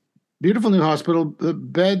 Beautiful new hospital. The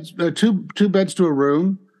beds, two beds to a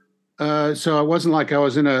room. So it wasn't like I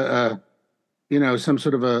was in some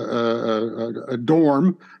sort of a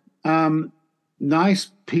dorm.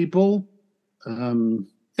 Nice people.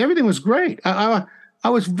 Everything was great. I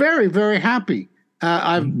was very, very happy.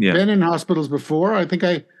 I've been in hospitals before. I think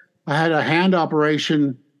I had a hand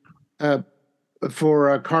operation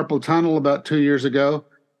for a carpal tunnel about 2 years ago.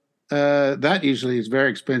 That usually is very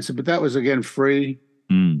expensive, but that was, again, free.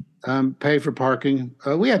 Pay for parking.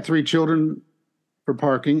 We had 3 children for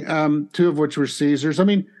parking, 2 of which were Caesars. I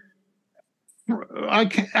mean, I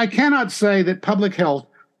cannot say that public health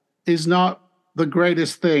is not the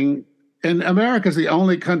greatest thing. And America is the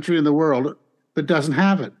only country in the world that doesn't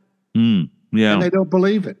have it. Yeah. And they don't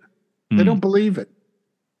believe it. They don't believe it.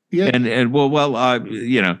 Yeah. And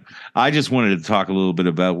I just wanted to talk a little bit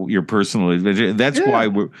about your personal. That's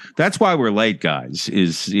why we're late, guys.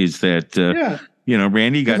 Is that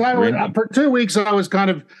Randy got for 2 weeks. I was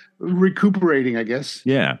kind of recuperating, I guess.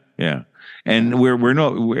 Yeah. And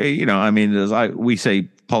we say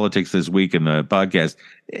politics this week in the podcast.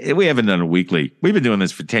 We haven't done a weekly. We've been doing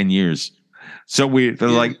this for 10 years. So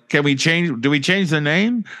can we change? Do we change the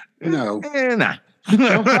name? No. Nah.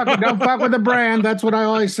 Don't fuck with the brand. That's what I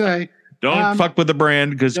always say. Don't fuck with the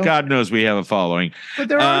brand, because God knows we have a following. But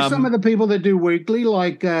there are some of the people that do weekly,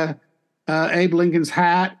 like Abe Lincoln's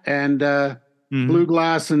Hat and Blue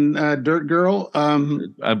Glass and Dirt Girl.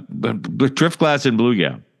 Drift Glass and Blue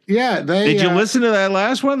Gal. Yeah, did you listen to that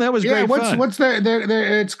last one? That was great fun. What's their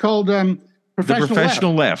it's called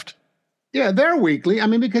Professional Left. Yeah, they're weekly. I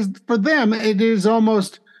mean, because for them it is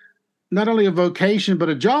almost not only a vocation but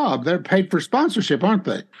a job. They're paid for sponsorship, aren't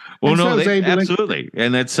they? Well, no, absolutely,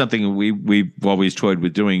 and that's something we've always toyed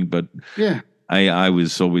with doing. But yeah, I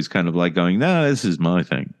was always kind of like going, no, this is my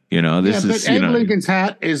thing. This is. Abe Lincoln's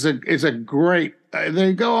Hat is a great.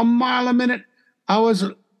 They go a mile a minute. I was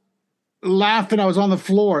laughing. I was on the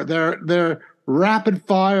floor. They're rapid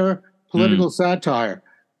fire political satire.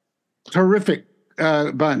 Terrific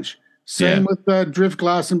bunch. Same with Drift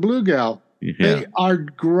Glass and Blue Gal. Yeah. They are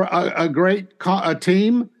a great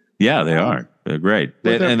team. Yeah, they are. They're great.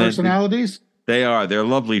 With their personalities. They are. They're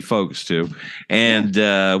lovely folks too, and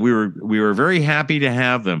we were very happy to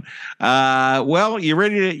have them. Well, you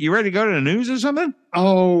ready to go to the news or something?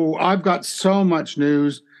 Oh, I've got so much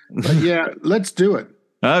news. But yeah, let's do it.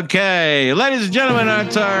 Okay, ladies and gentlemen,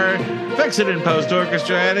 it's our Fix It in Post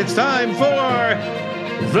Orchestra, and it's time for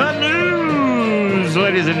the news,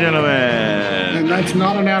 ladies and gentlemen. And that's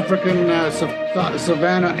not an African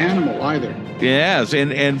savanna animal either. Yes,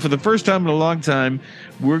 and for the first time in a long time,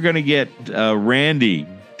 we're going to get Randy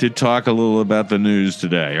to talk a little about the news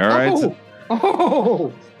today. All right?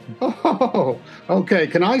 Okay,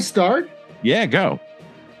 can I start? Yeah, go.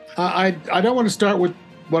 I don't want to start with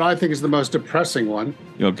what I think is the most depressing one.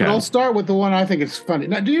 Okay. But I'll start with the one I think is funny.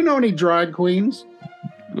 Now, do you know any drag queens?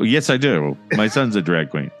 Yes, I do. My son's a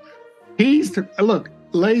drag queen. Look,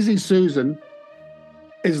 Lazy Susan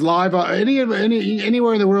is live anywhere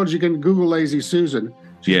in the world. You can Google Lazy Susan.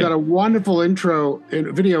 She's got a wonderful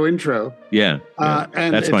video intro. Yeah,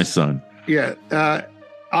 and that's my son. Yeah,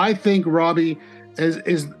 I think Robbie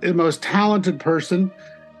is the most talented person,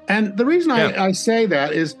 and the reason I say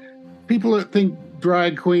that is people that think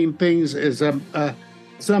drag queen things is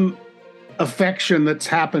some affection that's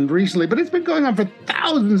happened recently, but it's been going on for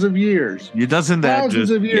thousands of years.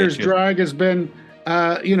 Thousands of years, drag has been,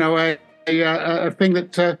 a thing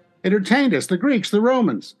that entertained us, the Greeks, the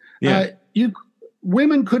Romans. Yeah.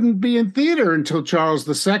 Women couldn't be in theater until Charles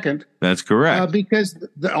II. That's correct. Because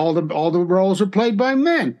all the roles are played by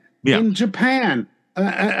men. Yeah. In Japan,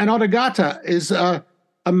 an Odagata is a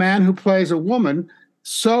man who plays a woman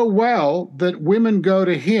so well that women go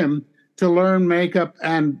to him to learn makeup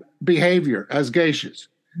and behavior as geishas.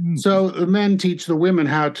 So the men teach the women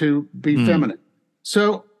how to be feminine.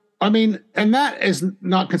 So, I mean, and that is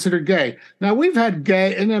not considered gay. Now, we've had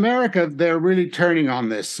gay in America. They're really turning on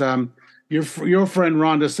this. Your friend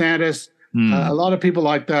Ron DeSantis, a lot of people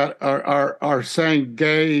like that are saying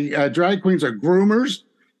gay drag queens are groomers,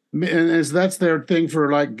 and that's their thing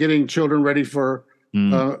for like getting children ready for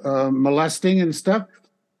molesting and stuff.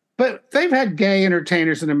 But they've had gay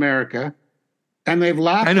entertainers in America, and they've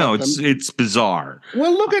laughed. I know at them. it's bizarre.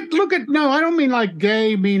 Well, look at. No, I don't mean like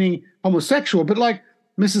gay meaning homosexual, but like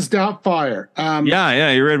Mrs. Doubtfire.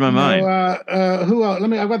 Yeah, you read my mind. Who else?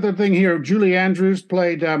 I've got the thing here. Julie Andrews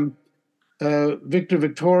played Victor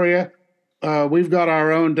Victoria. We've got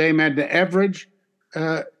our own Dame Edna Everage.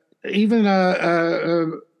 Even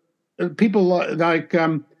people like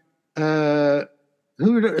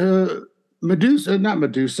Medusa, not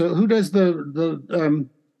Medusa. Who does the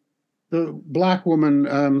black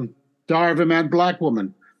woman, Diary of a Mad Black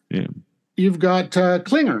Woman? Yeah. You've got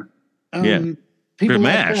Klinger. People like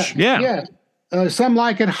MASH. that. Yeah. Some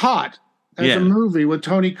Like It Hot as a movie with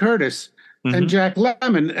Tony Curtis and Jack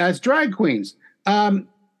Lemmon as drag queens.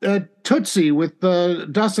 Tootsie with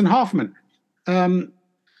Dustin Hoffman. Tim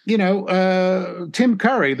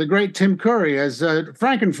Curry, the great Tim Curry as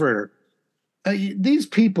Frankenfurter. These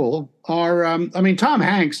people are, Tom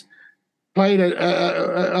Hanks played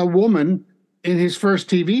a woman in his first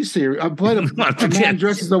TV series. Played a man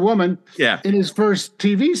dressed as a woman in his first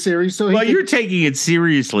TV series. So you're taking it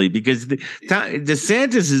seriously because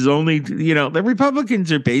DeSantis is only, the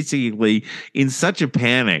Republicans are basically in such a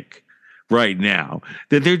panic right now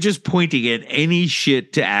that they're just pointing at any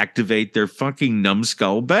shit to activate their fucking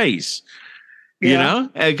numbskull base.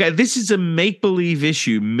 This is a make-believe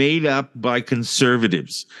issue made up by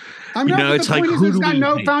conservatives. It's like it's got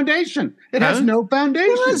no foundation. It has no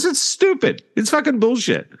foundation. Well, it's stupid. It's fucking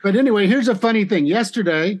bullshit. But anyway, here's a funny thing.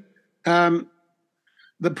 Yesterday, the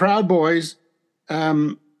Proud Boys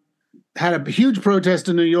had a huge protest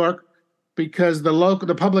in New York because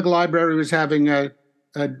the public library was having a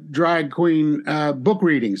drag queen book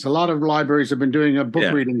readings. A lot of libraries have been doing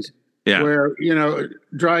book readings where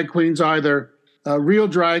drag queens either real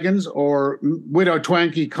dragons or Widow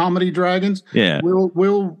Twankey comedy dragons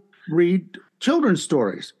will read children's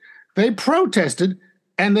stories. They protested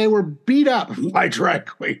and they were beat up by drag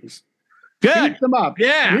queens. Good. Beat them up.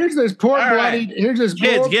 Yeah. Here's this poor bloodied. Here's this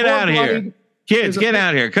kids. Get out of here. Kids, get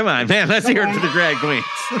out here. Come on, man. Let's hear it for the drag queens.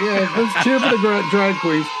 Let's cheer for the drag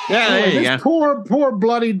queens. There you go. Poor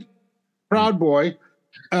bloodied Proud Boy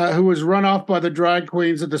who was run off by the drag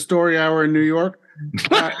queens at the Story Hour in New York.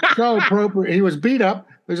 So appropriate. He was beat up.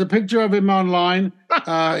 There's a picture of him online,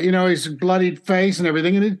 his bloodied face and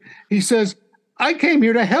everything. And he says, I came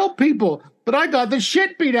here to help people, but I got the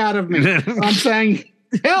shit beat out of me. I'm saying,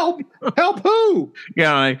 help who?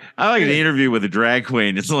 Yeah, I like the interview with a drag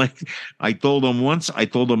queen. It's like, I told him once, I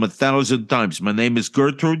told him 1,000 times, my name is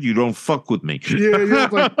Gertrude, you don't fuck with me. You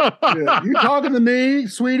talking to me,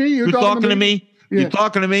 sweetie? You talking to me? You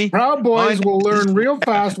talking to me? Proud Boys will learn real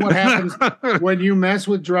fast what happens when you mess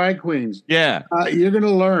with drag queens. Yeah. You're going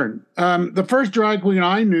to learn. The first drag queen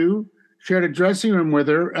I knew, shared a dressing room with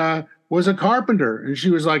her, was a carpenter. And she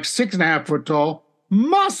was like 6.5 foot tall,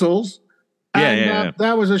 muscles.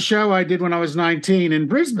 That was a show I did when I was 19 in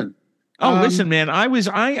Brisbane. Oh, listen, man, I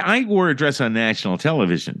wore a dress on national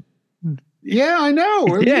television. Yeah, I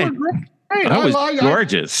know. Yeah. You were great. I was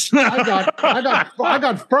gorgeous. I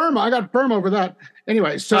got firm over that.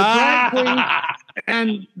 Anyway, so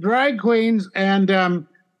drag queens and the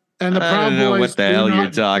Proud Boys. I don't know what the hell you're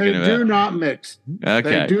talking about. They do not mix.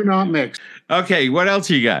 Okay. They do not mix. Okay, what else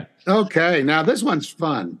you got? Okay, now this one's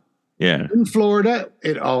fun. Yeah. In Florida,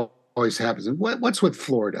 it always happens. What's with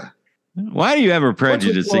Florida? Why do you have a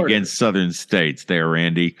prejudice against southern states there,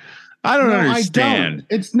 Randy? I don't understand. I don't.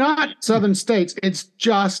 It's not southern states. It's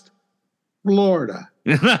just Florida.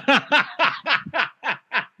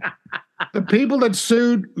 The people that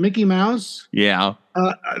sued Mickey Mouse,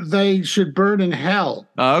 they should burn in hell.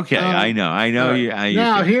 Okay, I know. I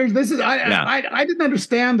didn't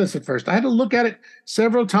understand this at first. I had to look at it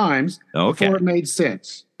several times before it made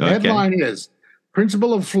sense. The headline is,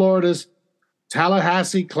 Principal of Florida's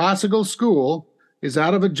Tallahassee Classical School is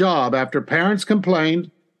out of a job after parents complained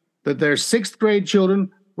that their 6th grade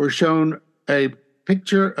children were shown a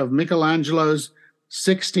picture of Michelangelo's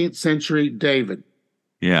 16th century David.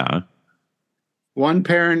 Yeah. One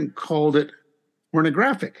parent called it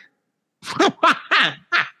pornographic.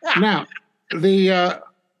 Now, the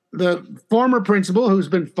former principal who's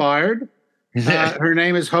been fired, her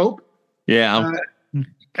name is Hope. Yeah.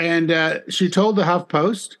 And she told the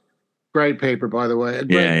HuffPost, great paper, by the way.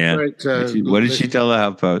 Great, what did she tell the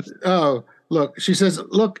HuffPost? Oh, look, she says,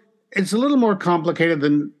 look, it's a little more complicated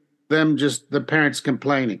than them just the parents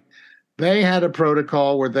complaining. They had a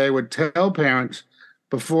protocol where they would tell parents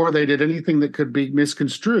before they did anything that could be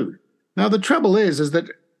misconstrued. Now, the trouble is that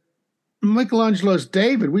Michelangelo's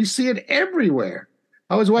David, we see it everywhere.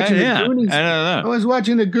 I was watching the Goonies. I don't know. I was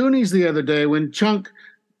watching the Goonies the other day when Chunk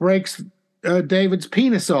breaks David's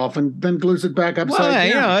penis off and then glues it back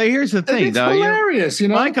upside down. Here's the thing, it's hilarious,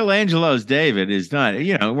 Michelangelo's David is not,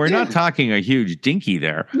 we're not talking a huge dinky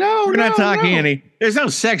there. No, we're not talking any. There's no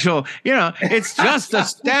sexual. It's just a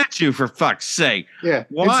statue for fuck's sake. Yeah.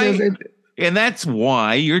 Why? And that's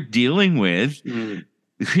why you're dealing with.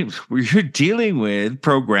 You're dealing with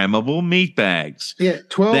programmable meat bags. Yeah,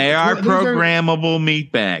 12. They are programmable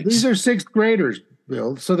meat bags. These are sixth graders,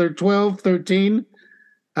 Bill. So they're 12, 13.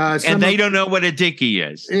 And they don't know what a dicky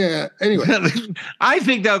is. Yeah. Anyway, I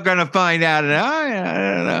think they're going to find out.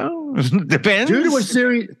 I don't know. Depends. Due to a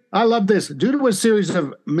series, I love this. Due to a series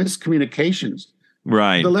of miscommunications,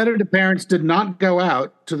 right? The letter to parents did not go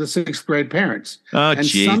out to the sixth grade parents. Oh, and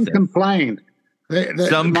Jesus. Some complained.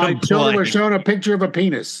 My children were shown a picture of a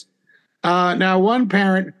penis. Now, one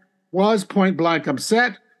parent was point blank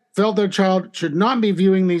upset, felt their child should not be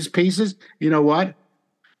viewing these pieces. You know what?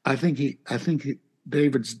 I think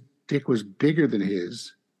David's dick was bigger than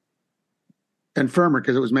his and firmer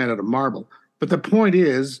because it was made out of marble. But the point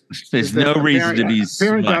is, there's no reason to be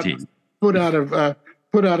parent got put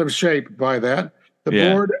out of shape by that.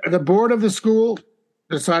 The board of the school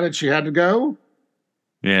decided she had to go.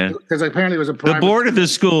 Yeah, because apparently it was a private. The board of the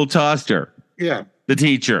school tossed her. Yeah, the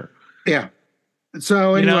teacher. Yeah.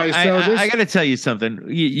 So anyway, I got to tell you something.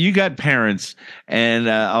 You got parents, and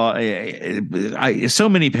so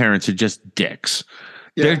many parents are just dicks.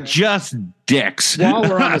 Yeah. They're just dicks.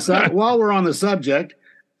 While we're on the subject,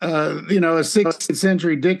 a 16th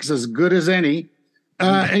century dick's as good as any.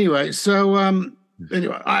 Anyway,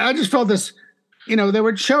 I just felt this. They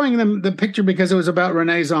were showing them the picture because it was about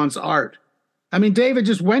Renaissance art. I mean, David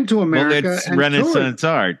just went to America. Well, it's Renaissance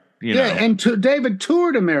art. And David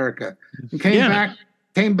toured America and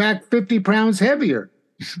came back 50 pounds heavier.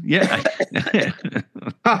 Yeah.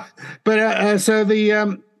 So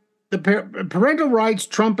the parental rights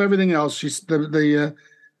trump everything else. The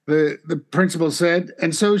principal said,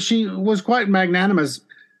 and so she was quite magnanimous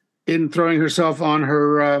in throwing herself on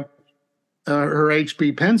her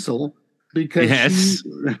HB pencil because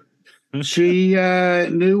she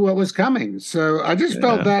knew what was coming. So I just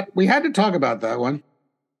felt that we had to talk about that one.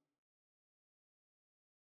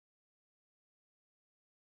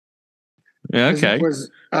 Okay. It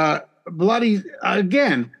was bloody,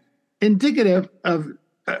 again, indicative of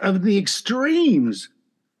the extremes.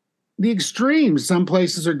 The extremes some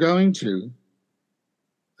places are going to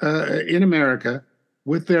in America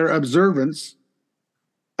with their observance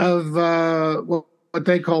of what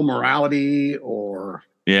they call morality or...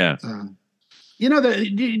 Yeah. Do you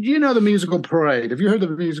know the musical Parade? Have you heard the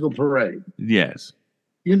musical Parade? Yes.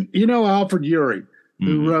 You know Alfred Urey,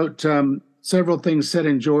 who wrote several things set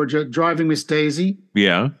in Georgia, Driving Miss Daisy.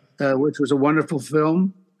 Yeah. Which was a wonderful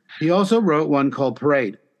film. He also wrote one called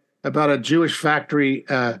Parade about a Jewish factory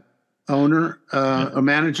owner, a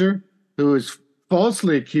manager, who was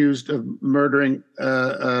falsely accused of murdering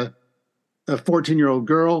a 14-year-old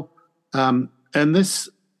girl. And this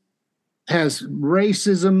has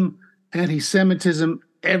racism, anti-Semitism,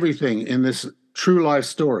 everything in this true life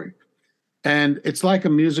story. And it's like a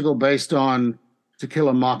musical based on To Kill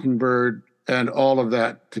a Mockingbird and all of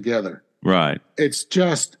that together. Right. It's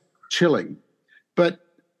just chilling. But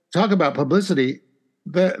talk about publicity.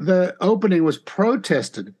 The opening was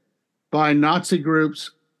protested by Nazi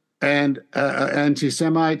groups and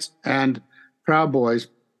anti-Semites and Proud Boys.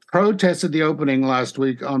 Protested the opening last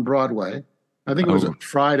week on Broadway. I think it was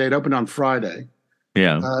Friday. It opened on Friday.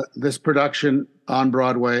 Yeah. This production on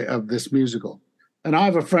Broadway of this musical. And I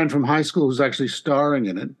have a friend from high school who's actually starring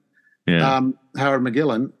in it. Yeah. Howard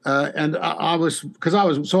McGillen. And I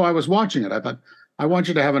was watching it. I thought, I want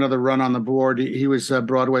you to have another run on the board. He was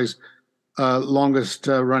Broadway's longest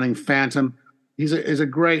running Phantom. He's a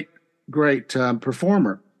great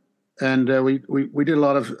performer. And we did a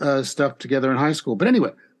lot of stuff together in high school. But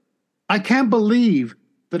anyway, I can't believe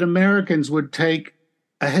that Americans would take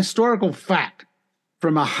a historical fact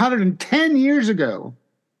from 110 years ago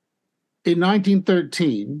in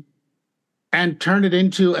 1913 and turn it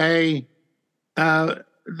into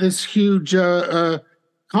this huge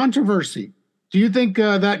controversy. Do you think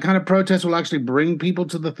that kind of protest will actually bring people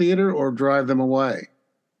to the theater or drive them away?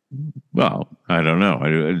 Well, I don't know.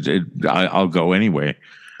 I'll go anyway.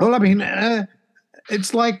 Well, I mean,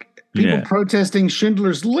 it's like people protesting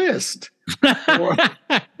Schindler's List. Or,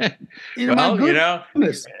 that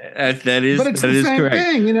is but it's the same correct.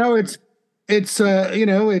 thing. It's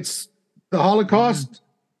the Holocaust,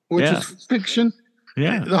 which is fiction.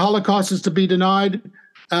 Yeah, the Holocaust is to be denied.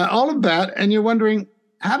 All of that, and you're wondering,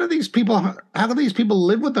 how do these people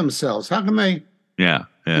live with themselves? How can they? Yeah.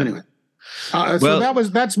 Anyway, so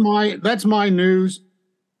that's my news.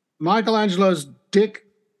 Michelangelo's dick,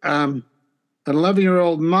 an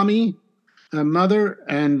 11-year-old mummy, a mother,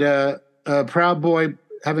 and a proud boy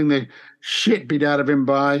having the shit beat out of him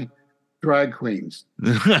by drag queens.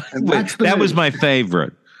 That was my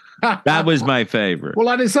favorite. That was my favorite. Well,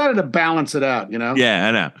 I decided to balance it out. Yeah,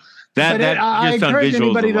 I know. I encourage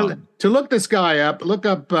anybody to look this guy up. Look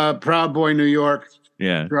up Proud Boy New York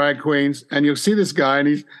drag queens, and you'll see this guy,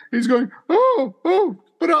 and he's going, oh,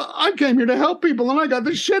 but I came here to help people, and I got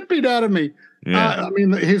the shit beat out of me. I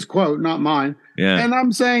mean, his quote, not mine. Yeah. And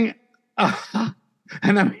I'm saying, I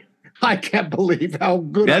can't believe how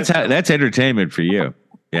good. That's entertainment for you.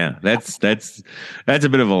 Yeah, that's a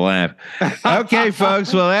bit of a laugh. Okay,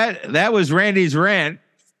 folks. Well, that was Randy's rant.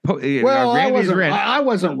 Well, I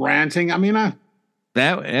wasn't ranting. I mean,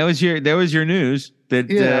 that was your news. And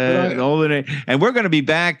we're going to be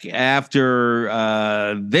back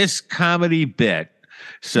after this comedy bit.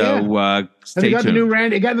 So stay tuned.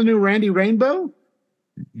 Got the new Randy Rainbow?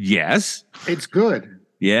 Yes, it's good.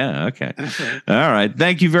 Yeah. Okay. All right.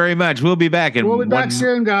 Thank you very much. We'll be back. We'll be back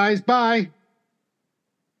soon, guys. Bye.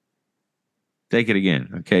 Take it again.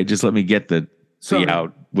 Okay. Just let me get the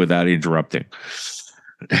out without interrupting.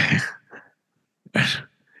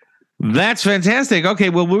 That's fantastic.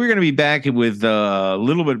 Okay. Well, we're going to be back with a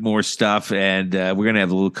little bit more stuff, and we're going to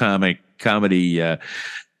have a little comedy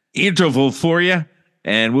interval for you,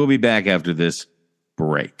 and we'll be back after this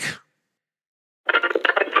break.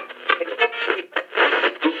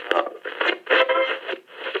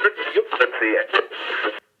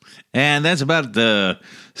 And that's about the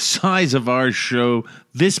size of our show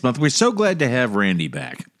this month. We're so glad to have Randy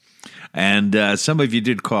back. And some of you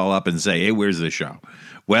did call up and say, hey, where's the show?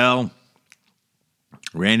 Well,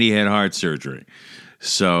 Randy had heart surgery.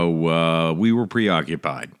 So we were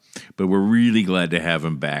preoccupied. But we're really glad to have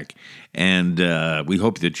him back. And we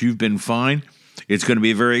hope that you've been fine. It's going to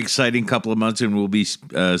be a very exciting couple of months, and we'll be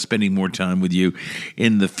spending more time with you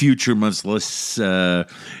in the future months, less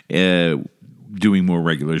doing more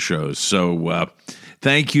regular shows. So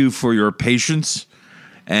thank you for your patience.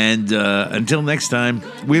 And until next time,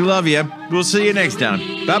 we love you. We'll see you next time.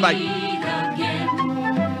 Bye-bye.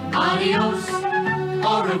 Adios,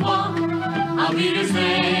 au revoir, I'll be the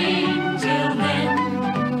same till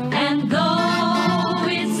then. And though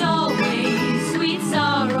it's always sweet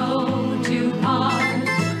sorrow to part,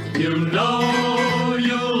 you know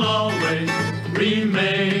you'll always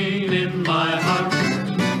remain in my heart.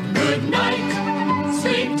 Good night,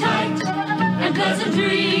 sleep tight, and pleasant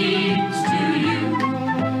dreams to you.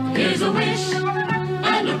 Here's a wish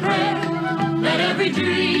and a prayer that every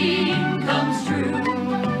dream comes true.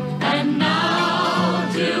 And now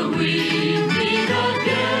till we meet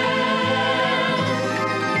again,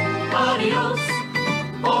 adios,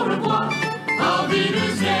 au revoir, I'll be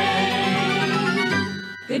the same.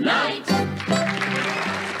 Good night.